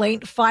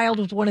 complaint filed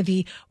with one of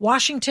the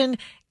Washington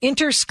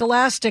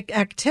Interscholastic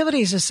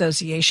Activities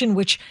Association,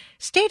 which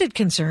stated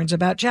concerns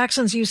about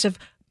Jackson's use of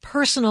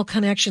personal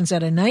connections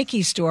at a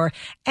Nike store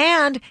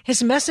and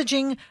his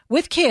messaging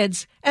with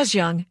kids as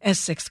young as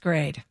 6th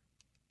grade.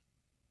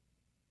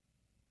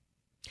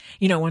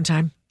 One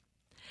time,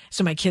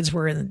 so my kids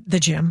were in the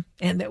gym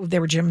and they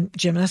were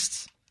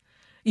gymnasts.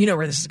 You know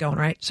where this is going,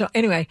 right? So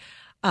anyway,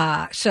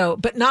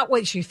 but not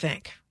what you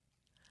think.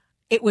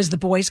 It was the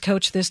boys'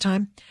 coach this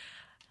time.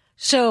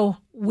 So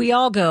we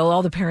all go,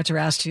 all the parents are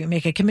asked to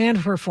make a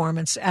command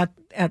performance at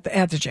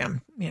the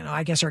gym.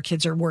 I guess our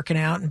kids are working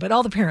out, but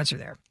all the parents are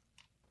there.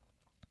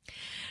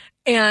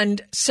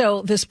 And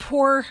so this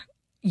poor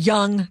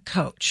young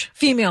coach,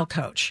 female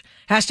coach,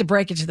 has to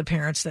break it to the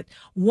parents that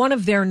one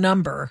of their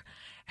number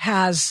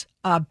has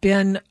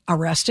been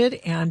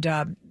arrested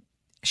and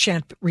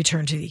shan't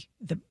return to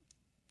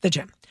the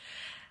gym,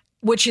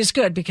 which is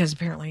good because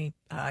apparently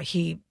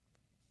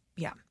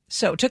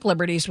so took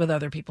liberties with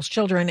other people's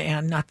children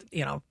and not,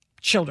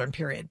 children,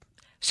 period.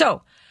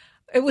 So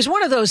it was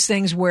one of those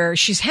things where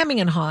she's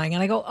hemming and hawing,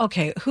 and I go,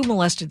 okay, who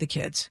molested the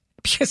kids?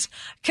 Because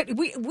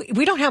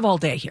we don't have all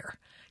day here.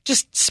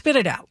 Just spit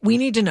it out. We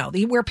need to know.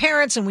 We're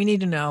parents and we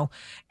need to know.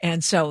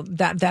 And so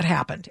that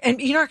happened.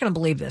 And you're not going to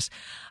believe this,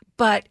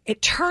 but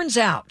it turns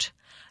out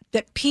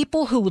that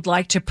people who would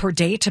like to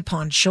predate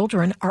upon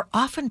children are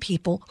often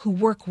people who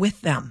work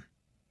with them.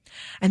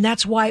 And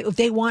that's why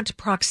they want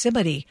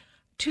proximity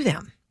to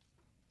them.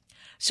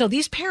 So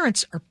these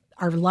parents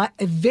are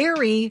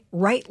very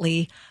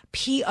rightly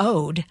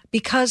PO'd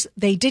because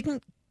they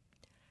didn't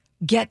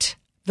get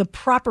the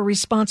proper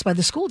response by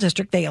the school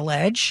district, they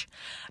allege,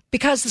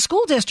 because the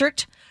school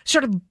district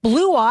sort of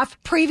blew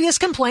off previous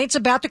complaints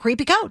about the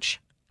creepy coach,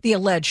 the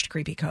alleged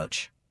creepy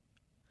coach.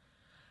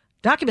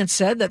 Documents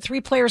said that 3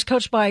 players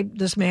coached by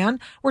this man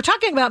were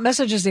talking about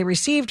messages they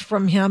received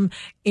from him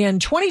in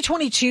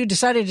 2022,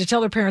 decided to tell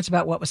their parents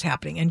about what was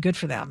happening, and good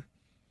for them.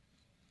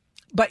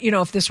 But,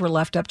 if this were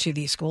left up to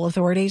the school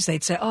authorities,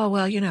 they'd say, oh,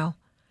 well,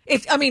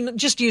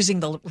 just using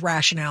the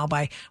rationale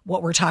by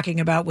what we're talking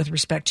about with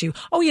respect to,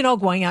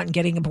 going out and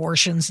getting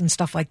abortions and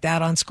stuff like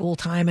that on school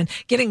time and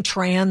getting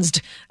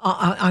transed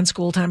on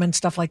school time and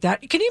stuff like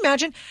that. Can you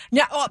imagine?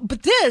 Now,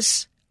 but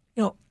this,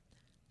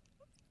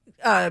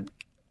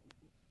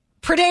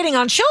 predating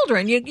on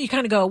children, you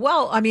kind of go,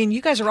 well,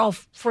 you guys are all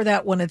for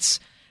that when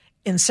it's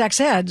in sex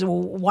ed.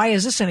 Why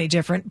is this any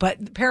different? But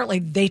apparently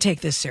they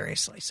take this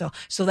seriously. So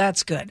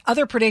that's good.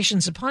 Other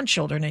predations upon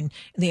children and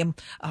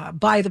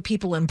by the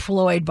people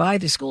employed by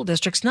the school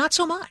districts, not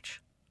so much.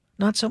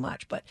 But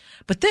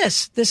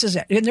this is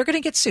it. And they're going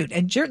to get sued,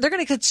 and they're going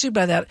to get sued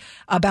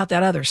about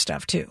that other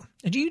stuff too.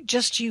 And you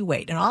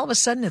wait. And all of a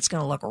sudden it's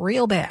going to look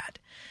real bad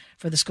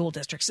for the school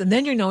districts. And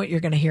then what you're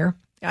going to hear.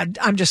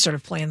 I'm just sort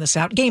of playing this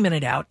out, gaming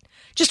it out,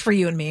 just for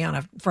you and me on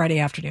a Friday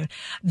afternoon.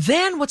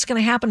 Then what's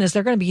going to happen is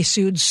they're going to be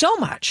sued so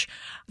much.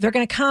 They're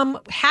going to come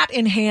hat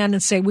in hand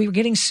and say, we were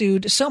getting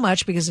sued so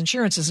much because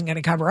insurance isn't going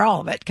to cover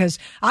all of it, because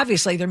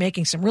obviously they're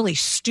making some really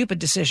stupid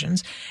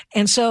decisions.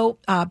 And so,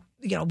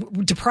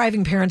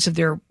 depriving parents of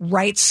their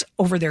rights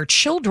over their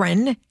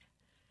children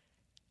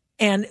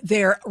and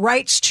their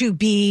rights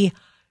to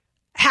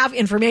have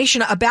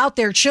information about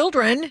their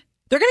children.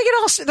 They're going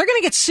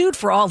to get sued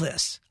for all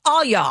this.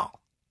 All y'all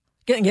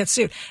get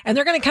sued. And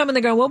they're going to come and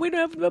they go, well, we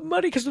don't have enough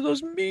money because of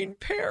those mean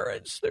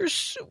parents. They're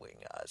suing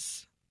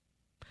us.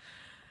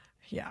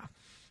 Yeah.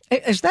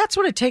 If that's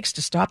what it takes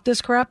to stop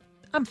this crap,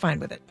 I'm fine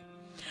with it.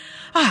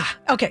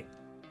 Okay.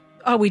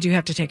 Oh, we do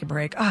have to take a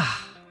break.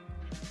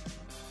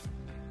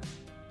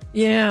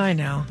 Yeah, I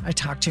know. I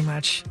talk too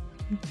much.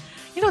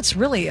 It's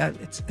really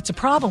it's a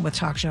problem with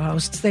talk show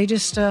hosts. They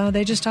just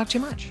talk too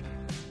much.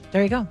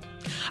 There you go.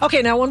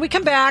 Okay, now when we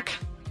come back,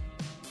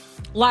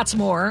 lots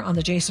more on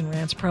the Jason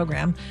Rantz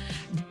program.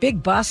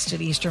 Big bust at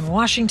Eastern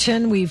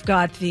Washington. We've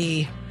got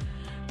the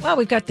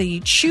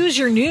Choose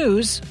Your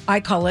News,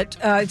 I call it.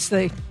 It's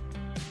the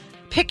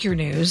Pick Your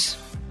News.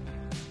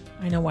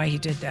 I know why he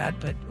did that,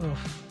 but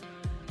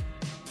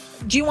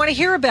do you want to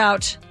hear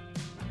about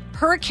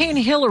Hurricane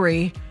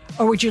Hillary,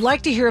 or would you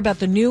like to hear about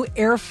the new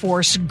Air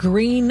Force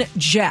Green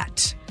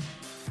Jet?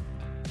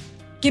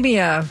 Give me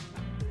a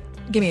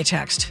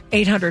text.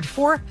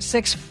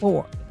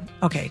 800-464.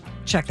 Okay,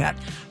 check that.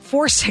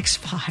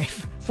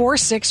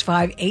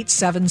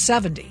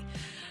 465-8770.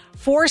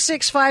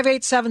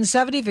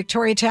 465-8770.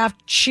 Victoria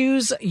Taft,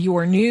 choose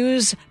your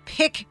news.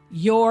 Pick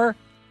your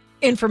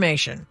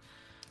information.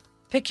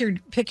 Pick your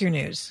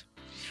news.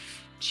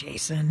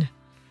 Jason.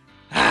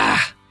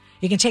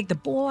 You can take the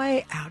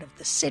boy out of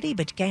the city,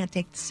 but you can't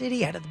take the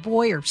city out of the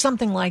boy, or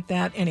something like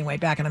that. Anyway,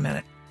 back in a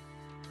minute.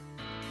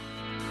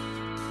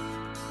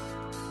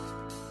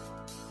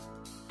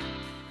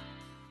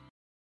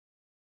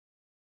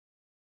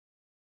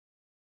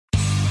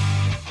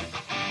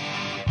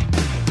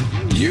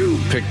 You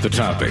pick the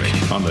topic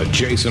on the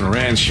Jason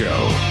Rantz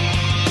Show.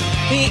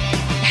 The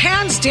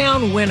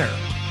hands-down winner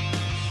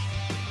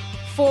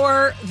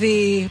for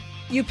the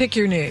You Pick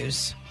Your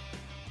News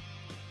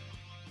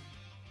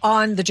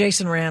on the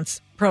Jason Rantz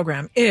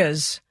program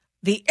is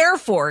the Air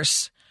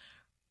Force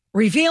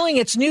revealing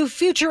its new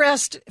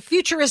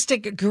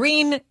futuristic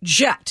green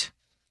jet.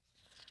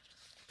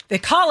 They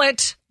call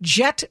it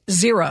Jet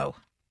Zero,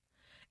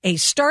 a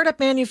startup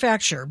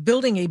manufacturer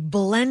building a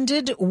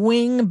blended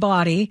wing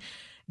body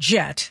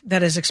jet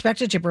that is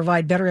expected to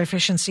provide better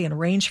efficiency and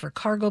range for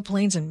cargo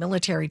planes and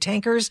military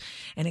tankers.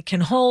 And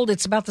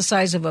it's about the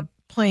size of a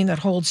plane that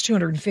holds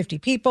 250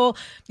 people.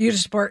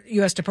 The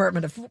U.S.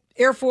 Department of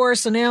Air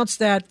Force announced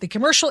that the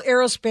commercial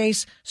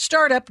aerospace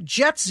startup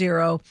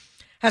JetZero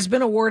has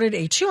been awarded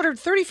a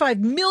 $235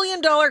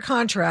 million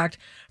contract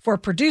for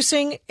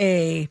producing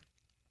a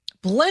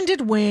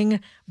blended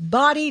wing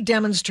body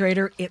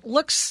demonstrator. It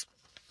looks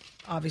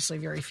obviously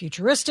very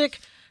futuristic,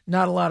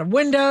 not a lot of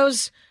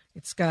windows.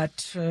 It's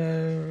got,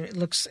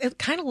 it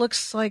kind of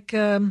looks like,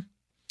 I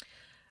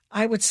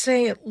would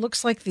say it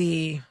looks like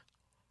it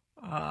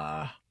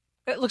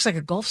looks like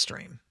a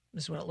Gulfstream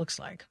is what it looks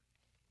like.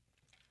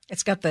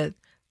 It's got the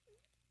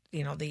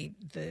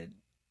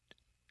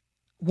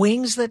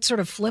wings that sort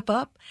of flip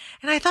up.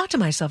 And I thought to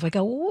myself, I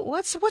go,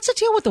 what's the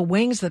deal with the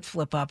wings that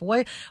flip up?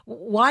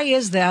 Why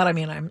is that? I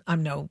mean,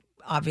 I'm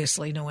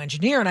obviously no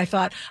engineer. And I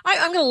thought,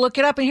 I'm going to look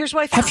it up. And here's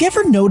what I found. Have you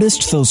ever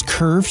noticed those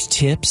curved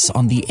tips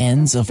on the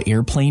ends of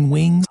airplane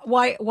wings?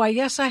 Why,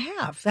 yes, I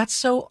have. That's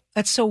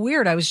so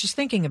weird. I was just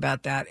thinking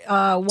about that.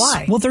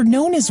 Why? Well, they're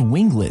known as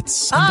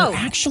winglets, and they're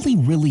actually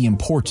really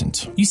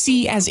important. You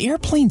see, as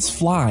airplanes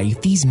fly,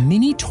 these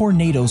mini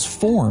tornadoes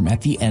form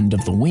at the end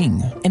of the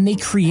wing, and they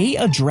create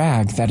a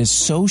drag that is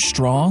so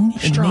strong,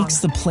 it makes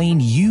the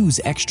plane use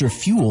extra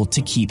fuel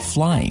to keep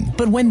flying.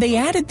 But when they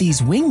added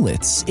these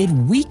winglets, it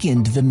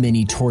weakened the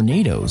mini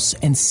tornadoes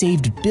and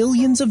saved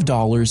billions of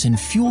dollars in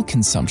fuel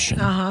consumption.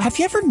 Have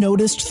you ever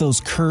noticed those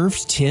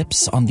curved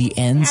tips on the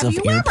ends of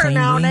airplane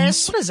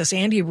wings? What is this,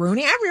 Andy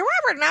Rooney? Have you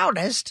ever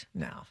noticed?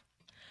 No.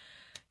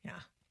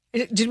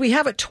 Yeah. Did we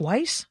have it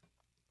twice?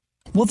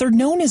 Well, they're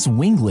known as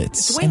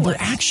winglets, and they're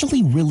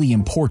actually really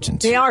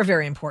important. They are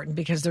very important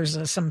because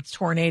there's some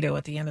tornado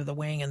at the end of the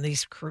wing, and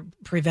these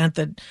prevent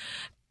the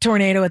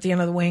tornado at the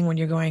end of the wing when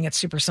you're going at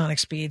supersonic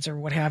speeds or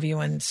what have you.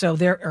 And so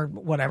or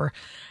whatever,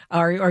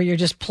 or you're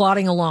just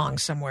plodding along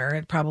somewhere.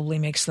 It probably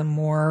makes them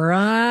more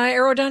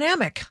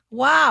aerodynamic.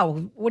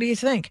 Wow. What do you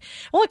think?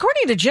 Well,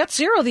 according to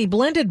JetZero, the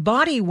blended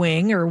body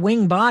wing or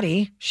wing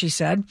body, she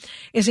said,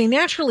 is a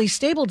naturally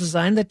stable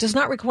design that does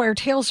not require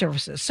tail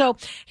surfaces. So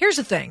here's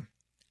the thing.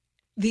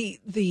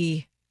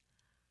 The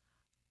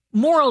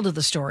moral to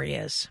the story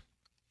is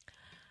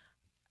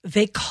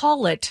they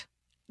call it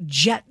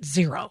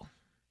JetZero.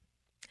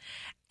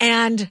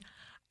 And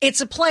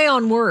it's a play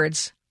on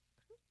words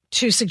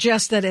to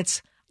suggest that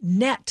it's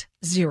net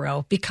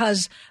zero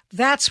because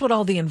that's what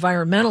all the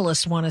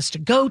environmentalists want us to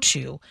go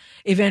to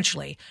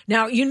eventually.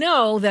 Now, you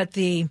know that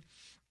the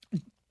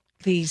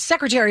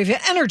Secretary of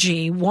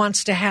Energy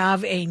wants to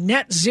have a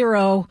net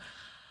zero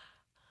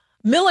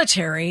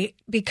military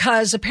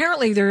because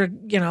apparently they're,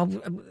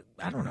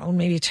 I don't know,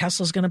 maybe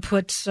Tesla's going to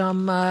put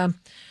some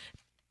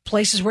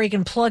places where you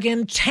can plug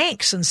in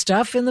tanks and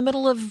stuff in the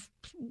middle of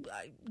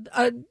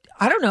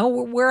I don't know,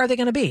 where are they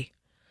going to be?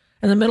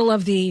 In the middle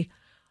of the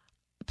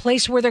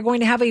place where they're going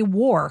to have a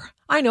war.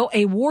 I know,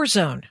 a war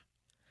zone.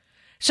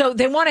 So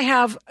they want to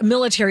have a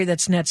military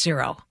that's net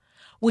zero,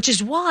 which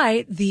is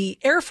why the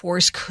Air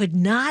Force could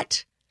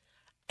not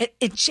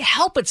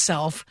help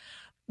itself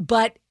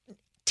but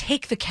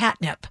take the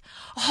catnip.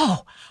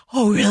 Oh,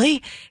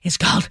 really? It's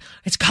called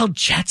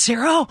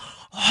JetZero?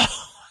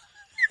 Oh.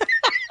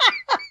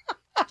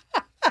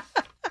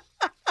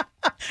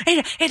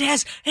 It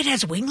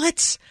has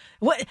winglets?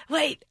 What?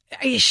 Wait,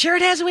 are you sure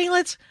it has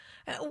winglets?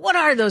 What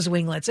are those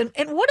winglets? And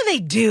what do they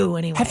do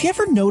anyway? Have you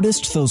ever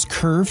noticed those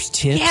curved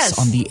tips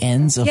on the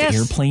ends of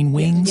airplane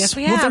wings? Yes,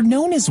 we have. Well, they're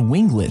known as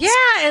winglets.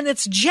 Yeah, and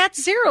it's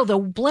JetZero, the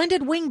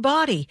blended wing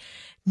body.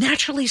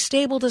 Naturally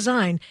stable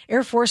design.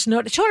 Air Force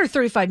note,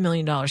 $235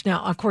 million.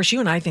 Now, of course,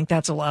 you and I think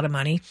that's a lot of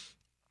money.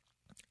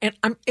 And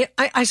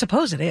I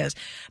suppose it is.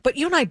 But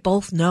you and I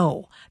both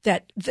know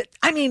that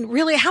I mean,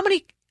 really, how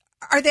many...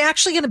 Are they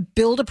actually going to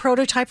build a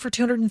prototype for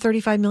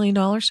 $235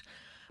 million?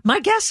 My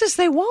guess is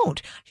they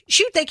won't.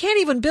 Shoot, they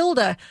can't even build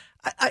a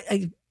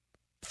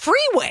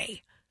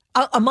freeway,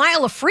 a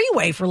mile of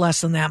freeway for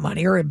less than that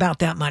money or about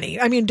that money.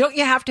 I mean, don't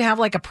you have to have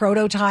like a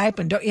prototype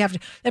and don't you have to,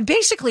 and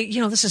basically,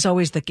 this is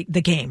always the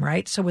game,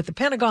 right? So with the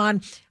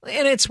Pentagon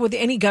and it's with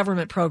any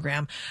government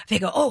program, they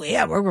go, oh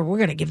yeah, we're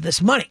going to give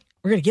this money.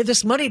 We're going to give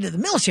this money to the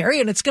military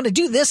and it's going to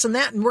do this and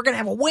that. And we're going to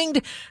have a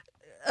winged,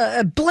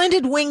 a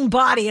blended wing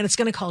body, and it's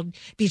going to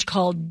be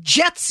called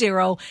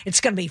JetZero.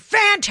 It's going to be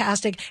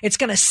fantastic. It's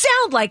going to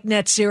sound like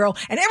net zero,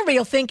 and everybody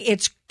will think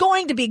it's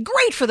going to be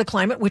great for the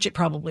climate, which it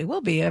probably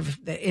will be.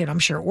 I'm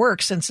sure it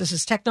works since this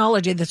is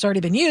technology that's already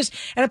been used.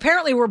 And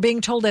apparently we're being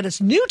told that it's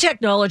new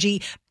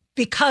technology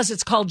because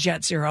it's called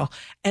JetZero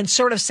and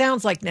sort of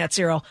sounds like net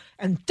zero.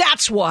 And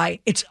that's why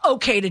it's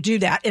okay to do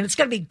that. And it's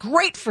going to be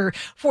great for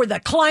the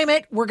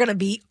climate. We're going to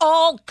be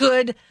all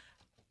good.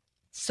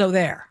 So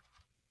there.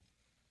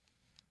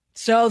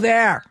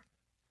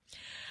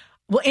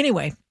 Well,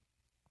 anyway,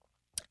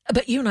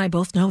 but you and I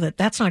both know that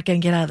that's not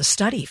going to get out of the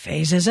study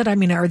phase, is it? I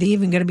mean, are they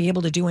even going to be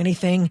able to do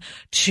anything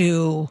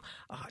to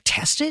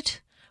test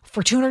it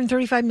for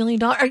 $235 million?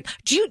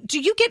 Do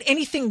you get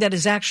anything that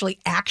is actually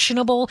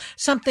actionable,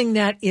 something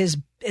that is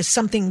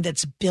something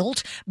that's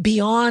built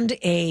beyond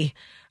a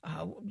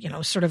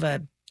sort of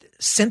a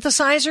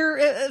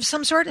synthesizer of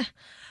some sort.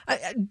 Are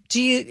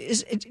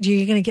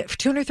you going to get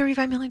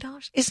 $235 million?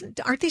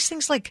 Aren't these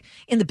things like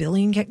in the $1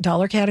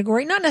 billion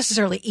category? Not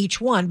necessarily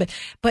each one,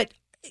 but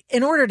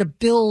in order to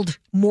build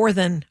more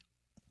than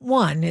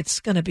one, it's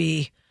going to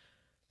be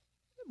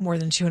more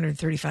than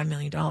 $235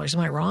 million. Am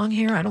I wrong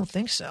here? I don't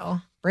think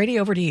so. Brady,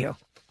 over to you.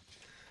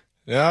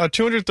 Yeah,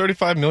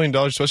 $235 million,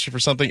 especially for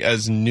something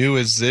as new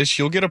as this.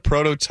 You'll get a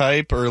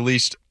prototype, or at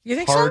least you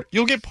think so?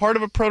 You'll get part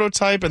of a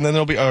prototype, and then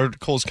there'll be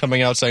articles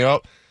coming out saying,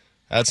 "Oh,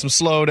 had some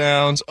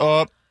slowdowns.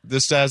 Oh,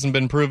 this hasn't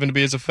been proven to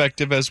be as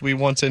effective as we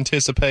once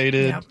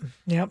anticipated."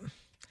 Yep.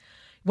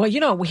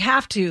 Well, we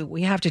have to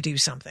do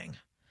something.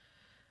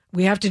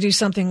 We have to do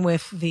something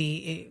with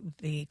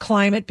the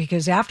climate,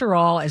 because after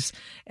all, as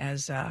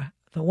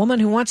the woman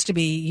who wants to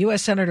be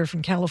U.S. Senator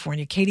from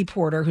California, Katie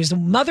Porter, who's the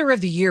Mother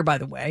of the Year, by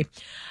the way,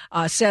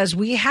 says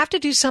we have to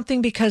do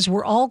something because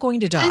we're all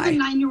going to die. I have a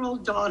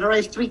 9-year-old daughter. I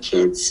have 3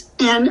 kids.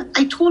 And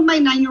I told my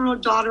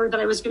 9-year-old daughter that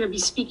I was going to be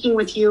speaking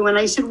with you. And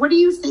I said, what do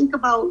you think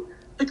about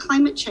the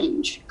climate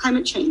change?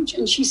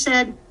 And she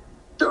said,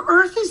 the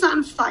earth is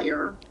on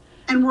fire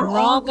and we're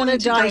all going to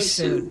die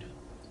soon.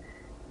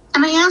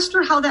 And I asked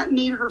her how that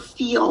made her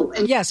feel.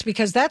 And yes,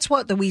 because that's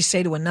what we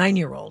say to a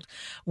 9-year-old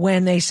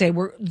when they say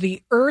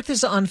the earth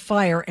is on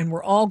fire and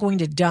we're all going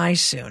to die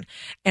soon.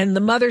 And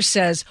the mother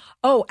says,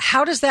 "Oh,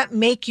 how does that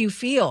make you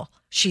feel?"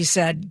 She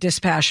said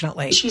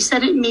dispassionately. She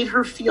said it made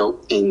her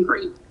feel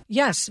angry.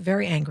 Yes,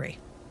 very angry.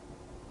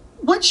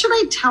 What should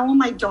I tell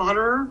my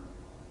daughter?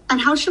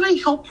 And how should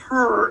I help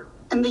her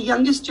and the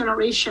youngest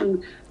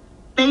generation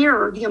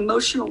bear the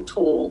emotional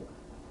toll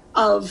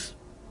of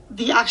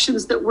the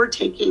actions that we're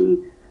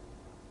taking,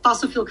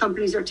 fossil fuel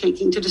companies are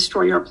taking, to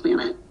destroy our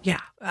planet? Yeah,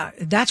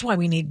 that's why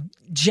we need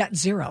Jet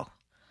Zero,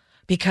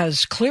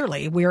 because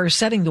clearly we are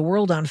setting the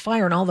world on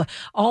fire, and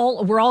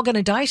we're all going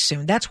to die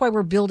soon. That's why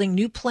we're building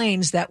new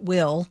planes that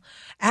will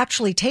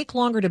actually take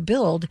longer to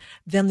build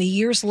than the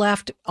years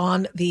left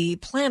on the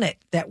planet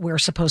that we're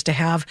supposed to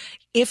have,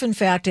 if in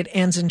fact it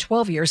ends in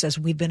 12 years, as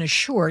we've been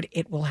assured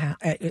it will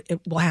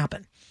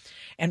happen.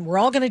 And we're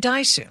all going to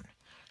die soon.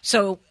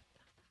 So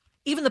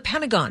even the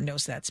Pentagon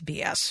knows that's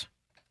BS.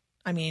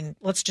 I mean,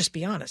 let's just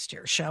be honest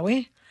here, shall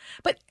we?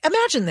 But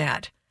imagine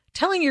that,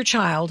 telling your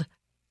child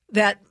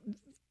that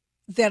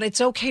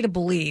it's okay to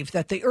believe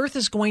that the earth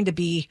is going to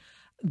be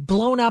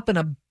blown up in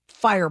a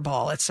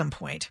fireball at some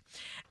point.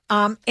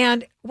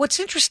 And what's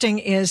interesting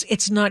is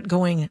it's not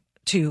going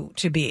to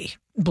be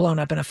blown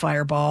up in a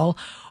fireball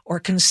or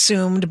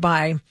consumed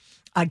by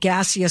a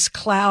gaseous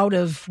cloud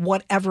of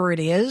whatever it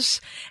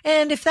is.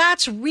 And if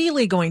that's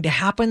really going to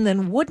happen,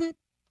 then wouldn't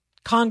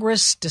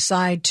Congress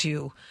decide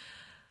to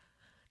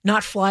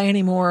not fly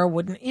anymore?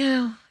 Wouldn't,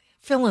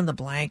 fill in the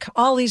blank.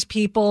 All these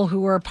people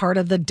who are part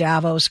of the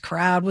Davos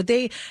crowd, would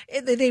they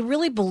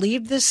really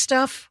believe this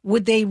stuff?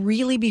 Would they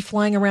really be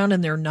flying around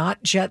in their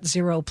not Jet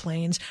Zero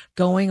planes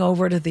going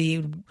over to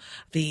the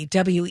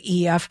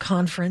WEF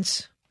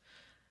conference?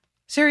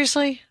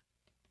 Seriously?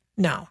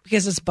 No,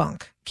 because it's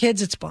bunk.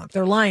 Kids, it's bunk.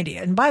 They're lying to you.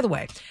 And by the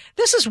way,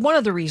 this is one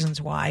of the reasons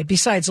why,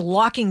 besides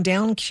locking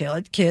down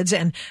kids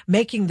and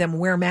making them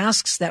wear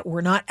masks that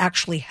were not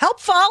actually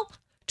helpful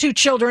to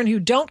children who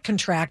don't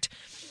contract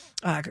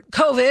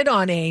COVID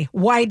on a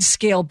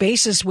wide-scale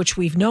basis, which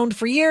we've known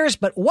for years,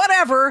 but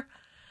whatever.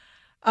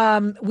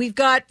 We've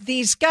got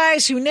these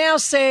guys who now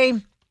say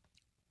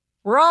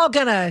we're all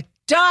going to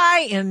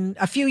die in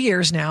a few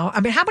years now.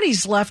 I mean, how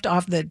many's left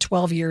off the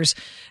 12 years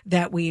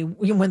that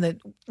when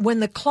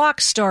the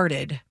clock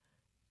started,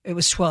 it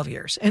was 12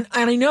 years. And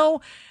I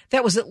know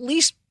that was at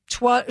least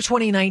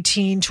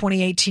 2019,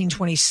 2018,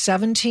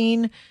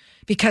 2017,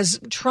 because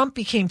Trump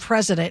became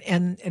president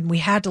and we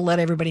had to let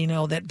everybody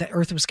know that the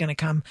earth was going to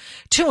come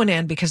to an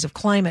end because of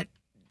climate,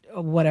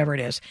 whatever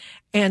it is.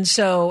 And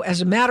so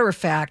as a matter of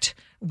fact,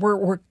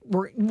 we're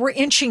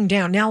inching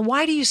down. Now,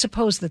 why do you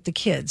suppose that the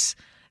kids,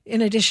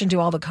 in addition to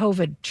all the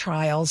COVID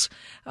trials,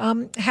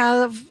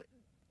 have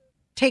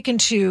taken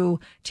to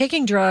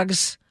taking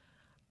drugs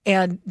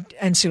and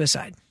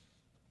suicide,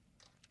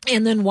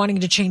 and then wanting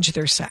to change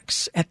their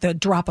sex at the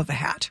drop of a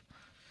hat?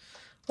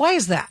 Why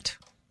is that?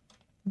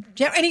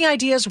 Do you have any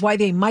ideas why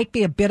they might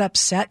be a bit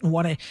upset and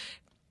want to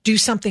do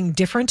something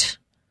different?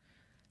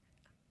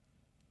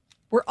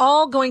 We're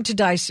all going to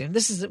die soon.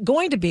 This is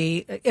going to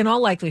be, in all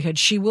likelihood,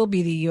 she will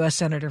be the U.S.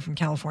 Senator from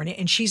California,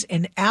 and she's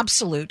an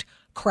absolute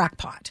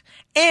crackpot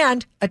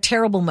and a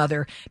terrible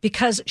mother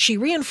because she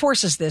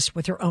reinforces this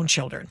with her own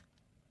children.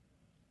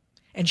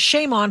 And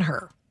shame on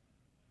her.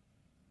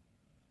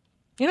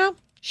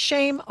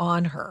 Shame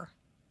on her.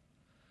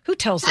 Who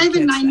tells the kids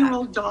that? I have a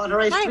 9-year-old daughter.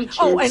 I have 3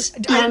 kids.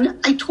 And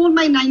I told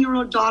my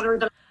 9-year-old daughter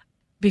that...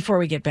 Before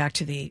we get back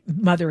to the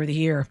Mother of the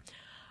Year,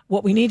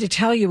 what we need to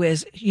tell you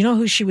is, you know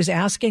who she was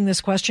asking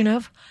this question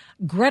of?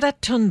 Greta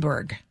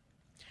Thunberg,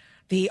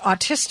 the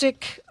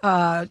autistic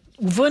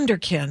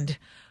wunderkind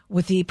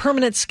with the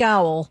permanent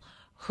scowl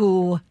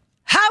who,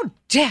 how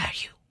dare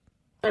you?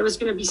 I was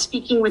going to be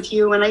speaking with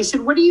you, and I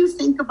said, what do you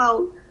think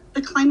about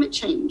the climate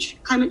change?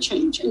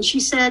 And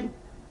she said,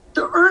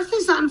 the earth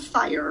is on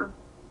fire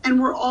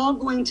and we're all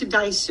going to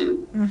die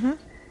soon. Mm-hmm.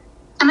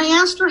 And I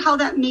asked her how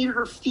that made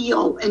her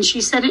feel, and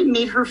she said it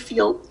made her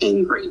feel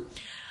angry.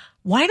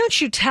 Why don't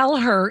you tell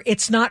her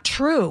it's not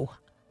true?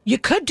 You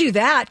could do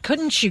that,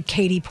 couldn't you,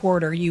 Katie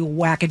Porter, you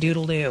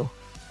wackadoodle-doo?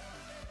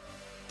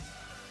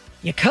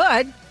 You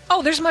could.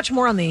 Oh, there's much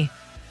more on the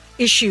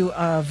issue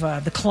of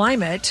the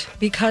climate,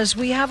 because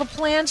we have a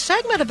planned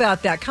segment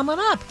about that coming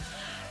up.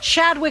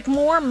 Chadwick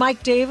Moore,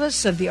 Mike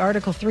Davis of the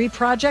Article 3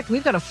 Project.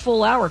 We've got a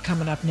full hour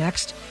coming up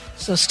next,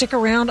 so stick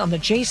around on the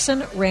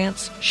Jason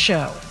Rantz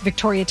Show.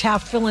 Victoria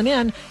Taft filling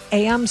in,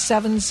 AM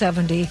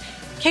 770,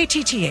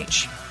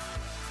 KTTH.